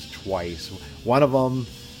songs twice. One of them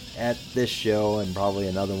at this show, and probably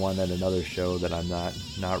another one at another show that I'm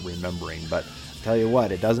not remembering. But I'll tell you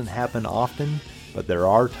what, it doesn't happen often, but there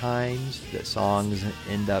are times that songs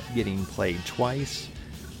end up getting played twice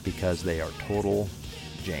because they are total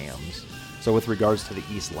jams. So with regards to the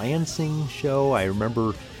East Lansing show, I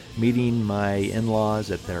remember meeting my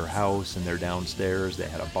in-laws at their house, and they're downstairs. They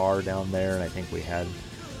had a bar down there, and I think we had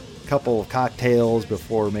a couple of cocktails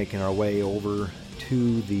before making our way over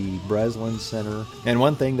to the Breslin Center. And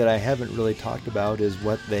one thing that I haven't really talked about is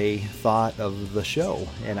what they thought of the show.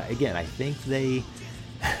 And again, I think they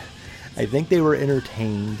were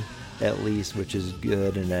entertained, at least, which is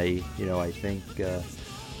good. And I think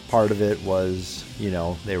part of it was,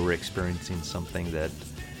 they were experiencing something that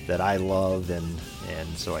I love, and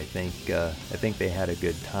so I think they had a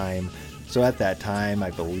good time. So at that time,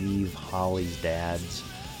 I believe Holly's dad's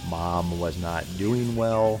mom was not doing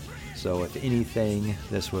well. So if anything,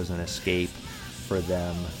 this was an escape for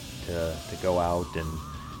them to go out and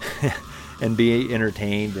and be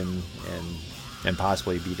entertained and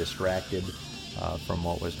possibly be distracted from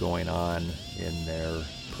what was going on in their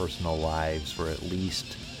personal lives for at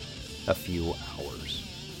least a few hours.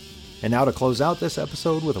 And now to close out this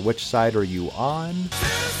episode with Which Side Are You On? Two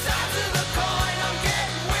sides of the coin, I'm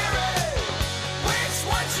getting weary. Which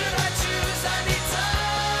one should I choose? I need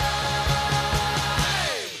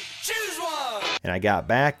time. Choose one. And I got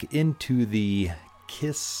back into the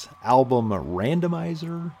Kiss album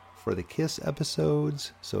randomizer for the Kiss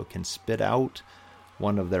episodes, so it can spit out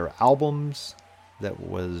one of their albums that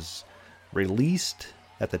was released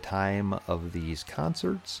at the time of these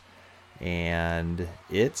concerts. And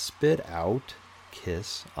it spit out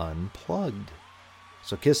Kiss Unplugged.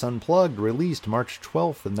 So Kiss Unplugged, released March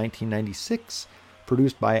 12th of 1996,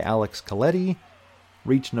 produced by Alex Coletti,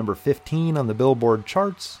 reached number 15 on the Billboard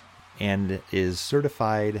charts, and is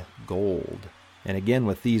certified gold. And again,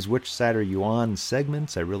 with these Which Side Are You On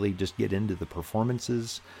segments, I really just get into the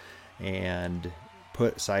performances and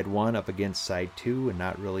put side 1 up against side 2 and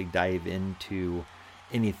not really dive into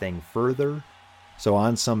anything further. So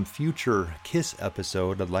on some future Kiss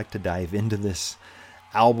episode, I'd like to dive into this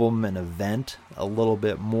album and event a little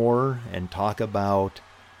bit more and talk about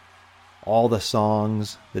all the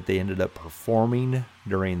songs that they ended up performing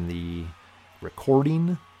during the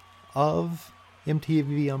recording of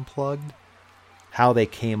MTV Unplugged, how they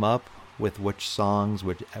came up with which songs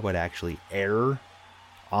would actually air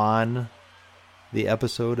on the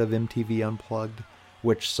episode of MTV Unplugged,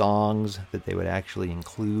 which songs that they would actually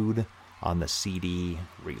include on the CD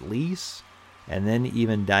release, and then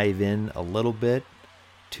even dive in a little bit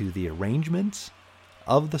to the arrangements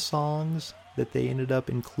of the songs that they ended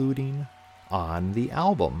up including on the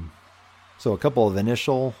album. So a couple of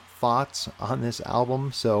initial thoughts on this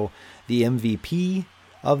album. So the MVP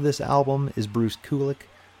of this album is Bruce Kulick.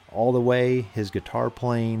 All the way, his guitar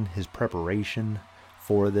playing, his preparation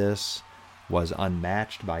for this was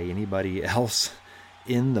unmatched by anybody else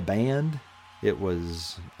in the band. It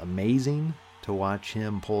was amazing to watch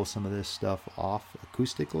him pull some of this stuff off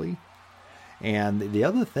acoustically. And the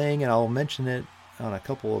other thing, and I'll mention it on a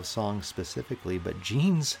couple of songs specifically, but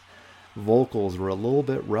Gene's vocals were a little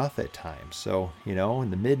bit rough at times. So,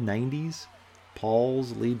 in the mid-90s,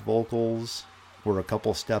 Paul's lead vocals were a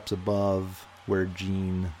couple steps above where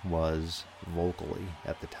Gene was vocally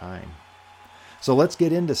at the time. So let's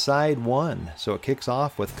get into side 1. So it kicks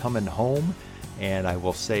off with Coming Home. And I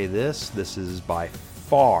will say this is by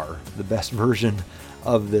far the best version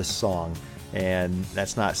of this song. And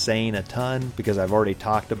that's not saying a ton, because I've already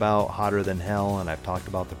talked about Hotter Than Hell, and I've talked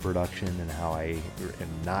about the production and how I am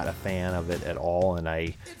not a fan of it at all, and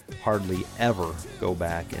I hardly ever go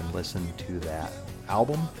back and listen to that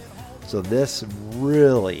album. So this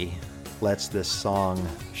really lets this song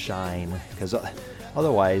shine, because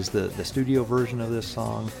otherwise the studio version of this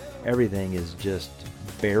song, everything is just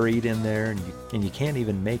buried in there, and you can't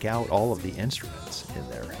even make out all of the instruments in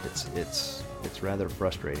there. It's rather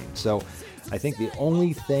frustrating. So I think the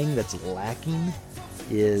only thing that's lacking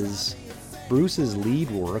is Bruce's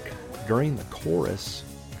lead work during the chorus.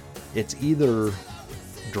 It's either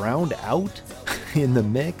drowned out in the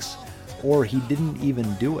mix, or he didn't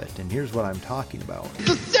even do it. And here's what I'm talking about.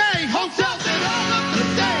 The same hotels and all of the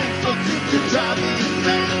days, so you can drive me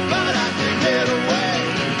insane, but I can't get away.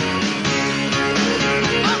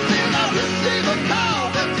 Until I receive a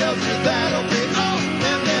call that tells me that'll be on,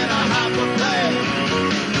 and then I hop a plane.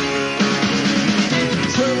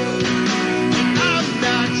 It's true, I'm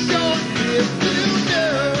not sure if you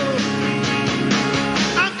know,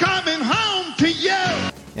 I'm coming home to you.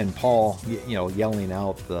 And Paul, yelling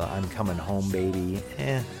out the "I'm coming home, baby."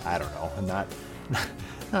 I don't know. I'm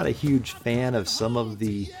not a huge fan of some of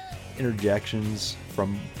the interjections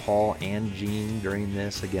from Paul and Gene during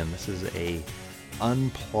this. Again, this is a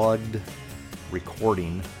unplugged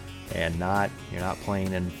recording, and you're not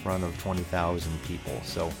playing in front of 20,000 people.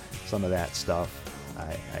 So some of that stuff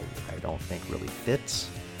I don't think really fits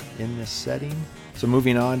in this setting. So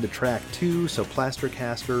moving on to track 2, so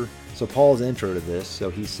Plastercaster. So Paul's intro to this, so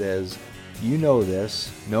he says, "You know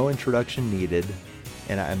this, no introduction needed."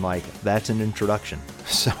 And I'm like, that's an introduction.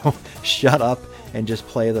 So shut up and just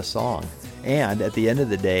play the song. And at the end of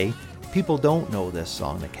the day, people don't know this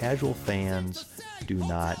song. The casual fans do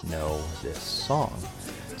not know this song.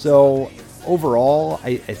 So overall,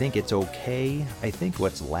 I think it's okay. I think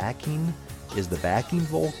what's lacking is the backing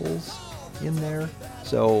vocals in there.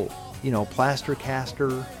 So,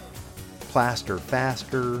 Plastercaster, Plaster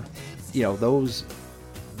Faster,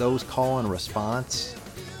 those call and response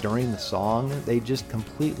during the song, they just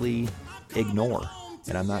completely ignore.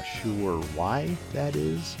 And I'm not sure why that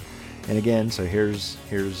is. And again, so here's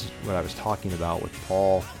what I was talking about with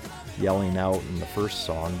Paul yelling out in the first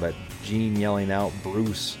song, but Gene yelling out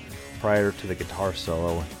Bruce prior to the guitar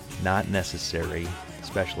solo, not necessary,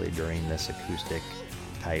 especially during this acoustic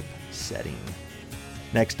type setting.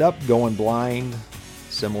 Next up, Going Blind,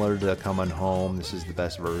 similar to Coming Home. This is the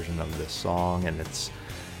best version of this song, and it's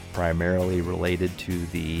primarily related to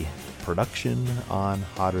the production on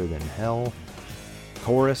Hotter Than Hell.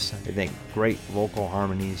 Chorus, I think great vocal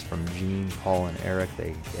harmonies from Gene, Paul, and Eric.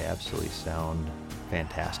 They absolutely sound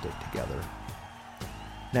fantastic together.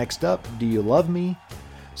 Next up, Do You Love Me?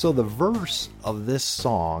 So the verse of this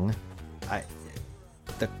song,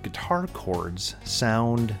 the guitar chords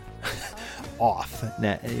sound off,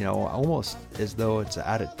 almost as though it's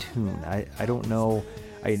out of tune. I don't know.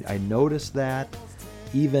 I noticed that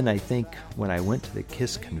even, I think, when I went to the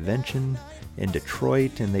KISS convention in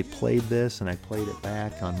Detroit and they played this and I played it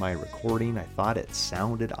back on my recording, I thought it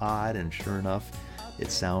sounded odd, and sure enough,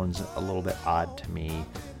 it sounds a little bit odd to me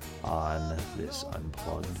on this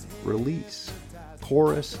unplugged release.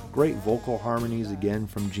 Chorus, great vocal harmonies again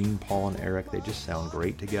from Gene, Paul, and Eric. They just sound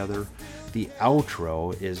great together. The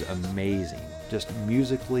outro is amazing. Just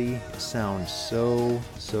musically, it sounds so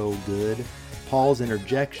good. Paul's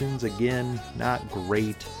interjections, again, not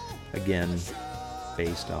great, again,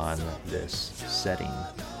 based on this setting.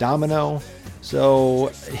 Domino, so,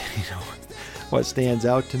 what stands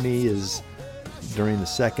out to me is during the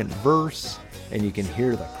second verse, and you can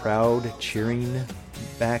hear the crowd cheering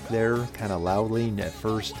back there kind of loudly, and at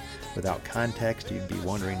first, without context, you'd be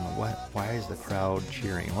wondering, why is the crowd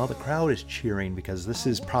cheering? Well, the crowd is cheering because this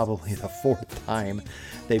is probably the 4th time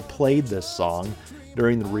they played this song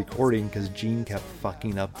during the recording, because Gene kept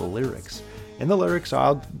fucking up the lyrics. And the lyrics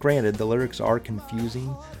are, granted, the lyrics are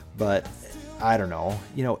confusing, but I don't know,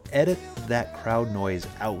 edit that crowd noise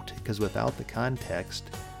out, because without the context,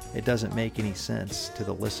 it doesn't make any sense to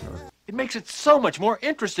the listener. It makes it so much more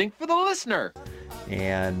interesting for the listener.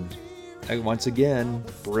 And once again,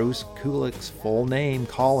 Bruce Kulick's full name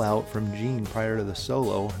call out from Gene prior to the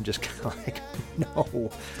solo. I'm just kind of like, no,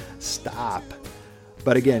 stop.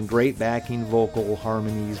 But again, great backing vocal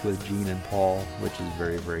harmonies with Gene and Paul, which is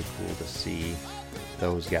very, very cool to see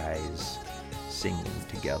those guys singing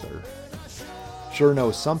together. Sure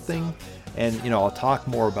Knows Something, and I'll talk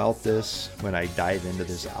more about this when I dive into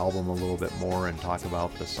this album a little bit more and talk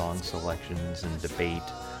about the song selections and debate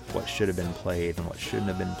what should have been played and what shouldn't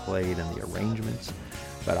have been played and the arrangements.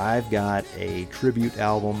 But I've got a tribute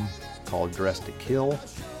album called Dressed to Kill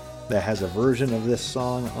that has a version of this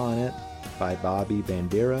song on it by Bobby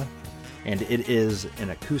Bandera, and it is an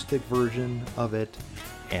acoustic version of it,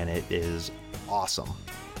 and it is awesome.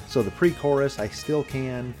 So the pre-chorus, I still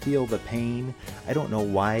can feel the pain. I don't know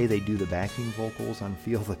why they do the backing vocals on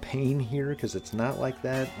Feel the Pain here, because it's not like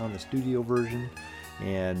that on the studio version,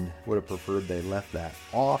 and would have preferred they left that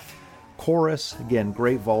off. Chorus, again,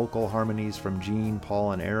 great vocal harmonies from Gene,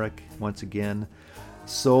 Paul, and Eric. Once again,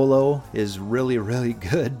 solo is really, really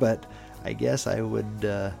good, but I guess I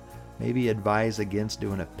would maybe advise against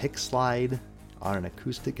doing a pick slide on an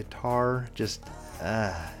acoustic guitar. Just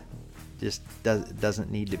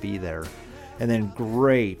doesn't need to be there. And then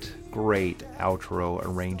great outro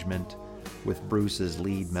arrangement with Bruce's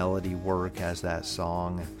lead melody work as that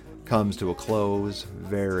song comes to a close.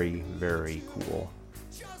 Very, very cool.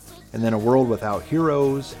 And then A World Without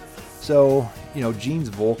Heroes. So, Gene's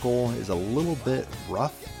vocal is a little bit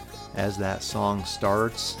rough as that song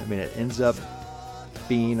starts. I mean, it ends up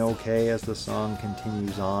being okay as the song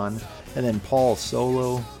continues on. And then Paul's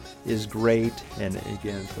solo is great. And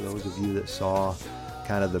again, for those of you that saw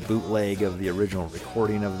kind of the bootleg of the original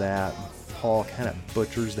recording of that, Paul kind of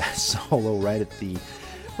butchers that solo right at the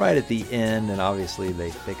right at the end, and obviously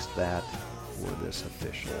they fixed that for this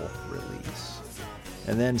official release.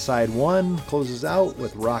 And then side 1 closes out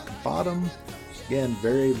with Rock Bottom. Again,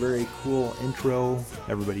 very, very cool intro.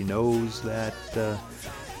 Everybody knows that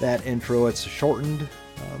that intro. It's shortened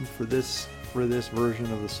for this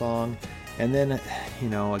version of the song. And then,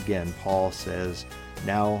 again, Paul says,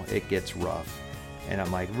 now it gets rough. And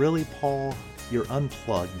I'm like, really, Paul? You're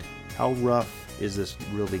unplugged. How rough is this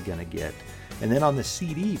really going to get? And then on the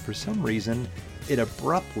CD, for some reason, it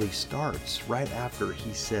abruptly starts right after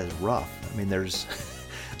he says rough. I mean, there's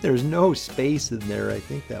no space in there. I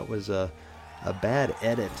think that was a bad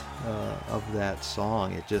edit of that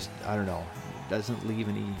song. It just, I don't know, it doesn't leave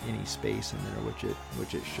any space in there, which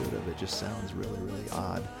it should have. It just sounds really, really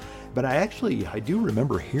odd. But I do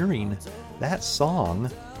remember hearing that song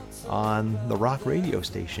on the rock radio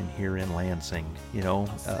station here in Lansing,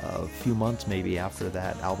 a few months maybe after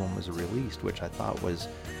that album was released, which I thought was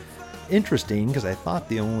interesting because I thought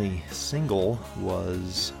the only single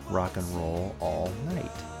was Rock and Roll All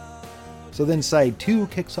Night. So then side 2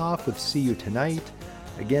 kicks off with See You Tonight.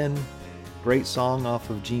 Again, great song off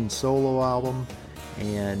of Gene's solo album,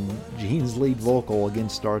 and Gene's lead vocal again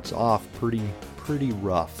starts off pretty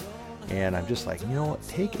rough. And I'm just like,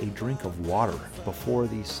 take a drink of water before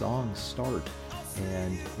these songs start,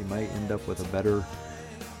 and you might end up with a better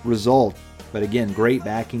result. But again, great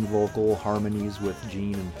backing vocal harmonies with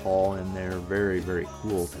Gene and Paul in there. Very, very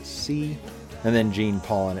cool to see. And then Gene,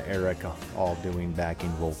 Paul, and Eric all doing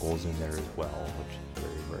backing vocals in there as well, which is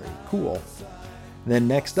very, very cool. And then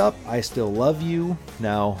next up, I Still Love You.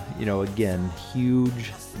 Now, again,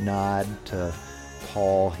 huge nod to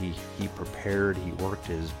Paul. He prepared, he worked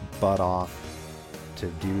his butt off to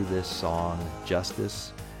do this song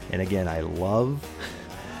justice. And again, I love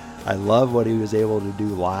what he was able to do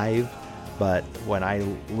live, but when I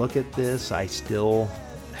look at this, I still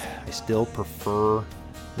prefer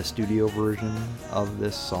the studio version of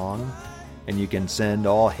this song. And you can send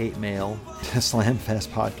all hate mail to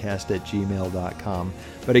slamfestpodcast@gmail.com.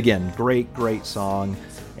 But again, great song,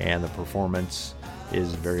 and the performance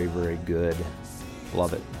is very, very good.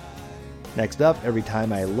 Love it. Next up, Every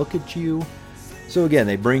Time I Look at You. So again,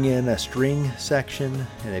 they bring in a string section,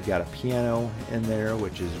 and they've got a piano in there,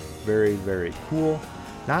 which is very, very cool.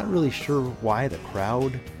 Not really sure why the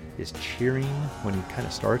crowd is cheering when he kind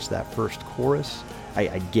of starts that first chorus.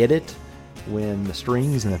 I get it when the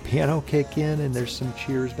strings and the piano kick in and there's some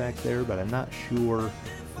cheers back there, but I'm not sure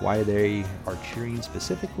why they are cheering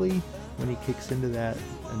specifically when he kicks into that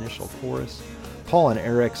initial chorus. Paul and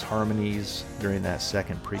Eric's harmonies during that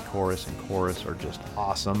second pre-chorus and chorus are just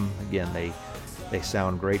awesome. Again, they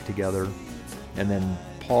sound great together. And then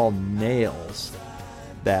Paul nails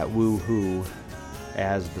that woo-hoo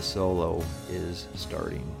as the solo is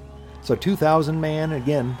starting. So 2000 Man,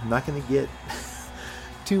 again, I'm not going to get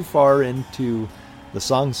too far into the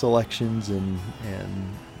song selections and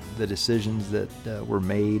the decisions that were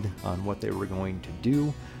made on what they were going to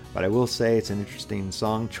do. But I will say it's an interesting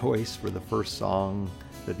song choice for the first song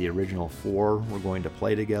that the original 4 were going to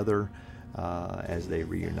play together as they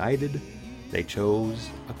reunited. They chose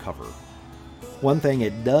a cover. One thing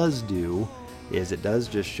it does do is it does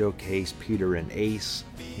just showcase Peter and Ace,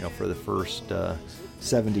 for the first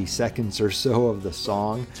 70 seconds or so of the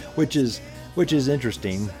song, which is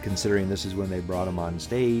interesting considering this is when they brought them on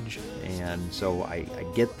stage. And so I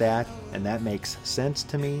get that, and that makes sense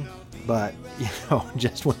to me. But,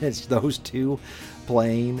 just when it's those two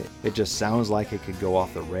playing, it just sounds like it could go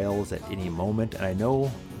off the rails at any moment. And I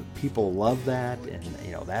know people love that, and,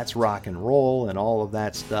 that's rock and roll and all of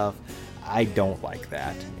that stuff. I don't like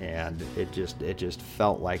that. And it just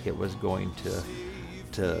felt like it was going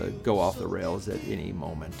to go off the rails at any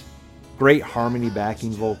moment. Great harmony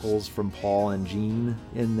backing vocals from Paul and Gene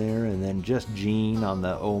in there, and then just Gene on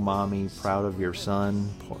the Oh Mommy, Proud of Your Son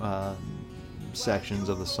sections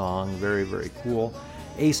of the song. Very, very cool.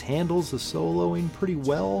 Ace handles the soloing pretty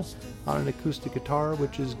well on an acoustic guitar,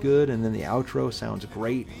 which is good, and then the outro sounds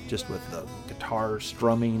great just with the guitar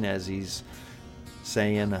strumming as he's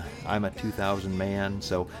saying I'm a 2000 man.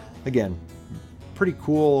 So again, pretty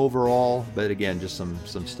cool overall, but again, just some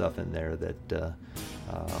stuff in there that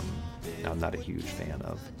I'm not a huge fan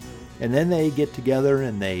of. And then they get together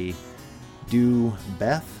and they do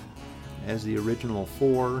Beth as the original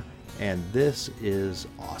 4, and this is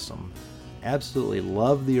awesome. Absolutely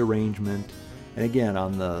love the arrangement. And again,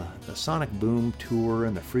 on the Sonic Boom tour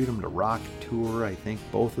and the Freedom to Rock tour, I think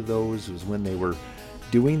both of those was when they were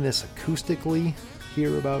doing this acoustically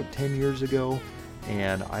here about 10 years ago,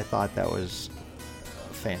 and I thought that was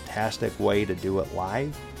a fantastic way to do it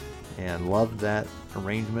live. and loved that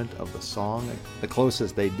arrangement of the song. The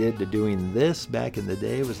closest they did to doing this back in the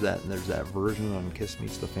day was that there's that version on Kiss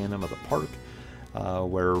Meets the Phantom of the Park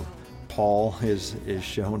where Paul is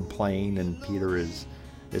shown playing and Peter is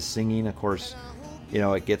singing. Of course,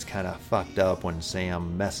 it gets kind of fucked up when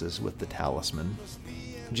Sam messes with the talisman.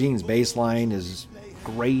 Gene's bass line is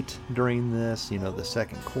great during this. The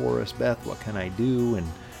second chorus, Beth, what can I do? And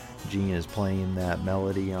Gene is playing that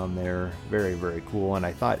melody on there. Very, very cool. And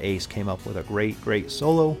I thought Ace came up with a great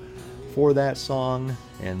solo for that song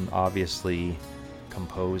and obviously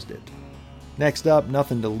composed it. Next up,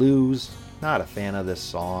 Nothing to Lose. Not a fan of this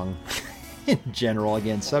song in general.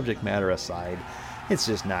 Again, subject matter aside, it's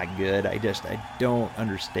just not good. I don't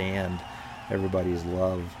understand everybody's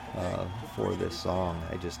love for this song.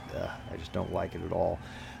 I just don't like it at all.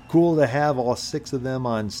 Cool to have all 6 of them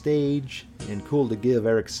on stage, and cool to give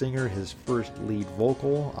Eric Singer his first lead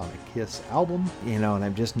vocal on a Kiss album. And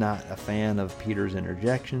I'm just not a fan of Peter's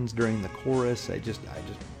interjections during the chorus. I just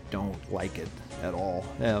don't like it at all.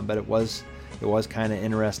 But it was kind of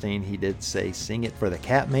interesting. He did say "Sing It for the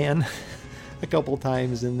Catman" a couple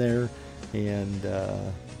times in there, and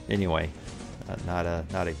anyway, not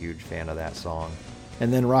a huge fan of that song.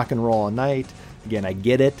 And then Rock and Roll All Night. Again, I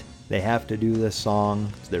get it. They have to do this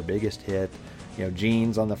song. It's their biggest hit.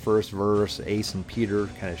 Gene's on the first verse. Ace and Peter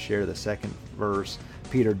kind of share the second verse.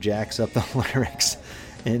 Peter jacks up the lyrics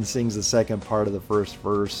and sings the second part of the first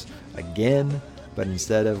verse again. But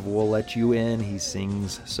instead of "We'll let you in," he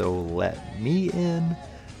sings "So let me in."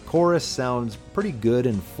 Chorus sounds pretty good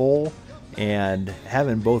and full. And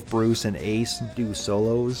having both Bruce and Ace do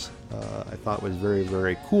solos, I thought was very,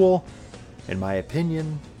 very cool. In my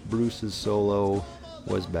opinion, Bruce's solo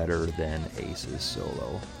was better than Ace's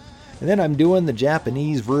solo. And then I'm doing the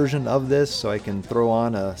Japanese version of this, so I can throw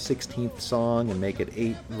on a 16th song and make it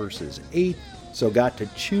 8 versus 8. So Got to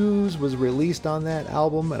Choose was released on that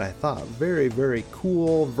album, and I thought very, very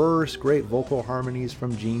cool verse, great vocal harmonies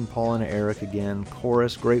from Gene, Paul, and Eric again.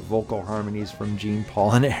 Chorus, great vocal harmonies from Gene,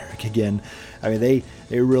 Paul, and Eric again. I mean, they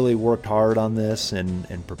really worked hard on this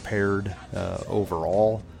and prepared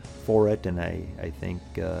overall for it, and I think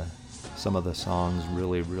some of the songs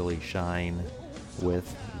really, really shine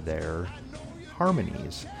with their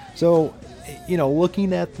harmonies. So,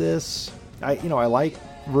 looking at this, I like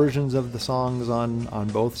versions of the songs on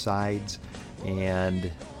both sides, and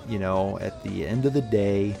at the end of the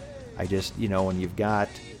day, I just when you've got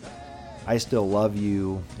 "I Still Love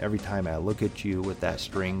You," Every Time I Look at You with that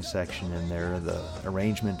string section in there, the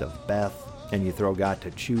arrangement of Beth, and you throw "Got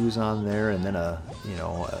to Choose" on there, and then a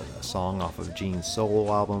song off of Gene's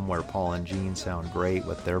solo album where Paul and Gene sound great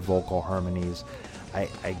with their vocal harmonies. I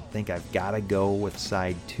think I've got to go with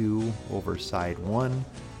side 2 over side 1.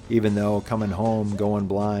 Even though Coming Home, Going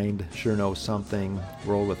Blind, Sure Know Something,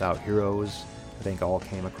 World Without Heroes, I think all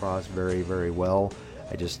came across very, very well.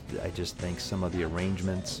 I just think some of the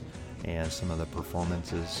arrangements and some of the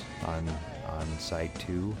performances on side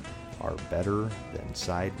 2 are better than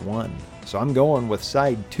side 1. So I'm going with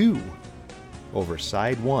side 2 over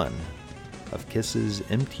side 1 of Kiss's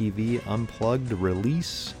MTV Unplugged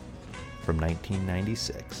release from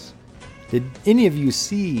 1996. Did any of you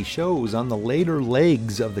see shows on the later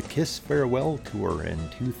legs of the Kiss Farewell Tour in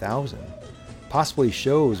 2000? Possibly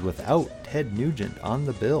shows without Ted Nugent on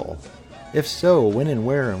the bill? If so, when and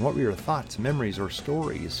where, and what were your thoughts, memories, or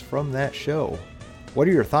stories from that show? What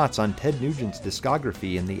are your thoughts on Ted Nugent's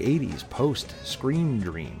discography in the 80s post Scream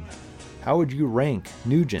Dream? How would you rank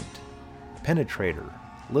Nugent, Penetrator,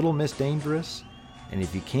 Little Miss Dangerous, and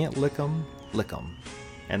if you can't lick 'em, lick 'em?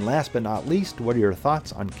 And last but not least, what are your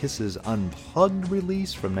thoughts on Kiss's Unplugged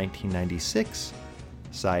release from 1996?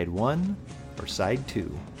 Side 1 or Side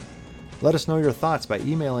 2? Let us know your thoughts by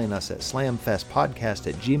emailing us at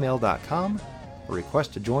slamfestpodcast@gmail.com or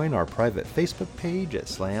request to join our private Facebook page at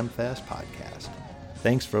Slamfest Podcast.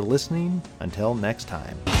 Thanks for listening. Until next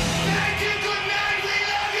time.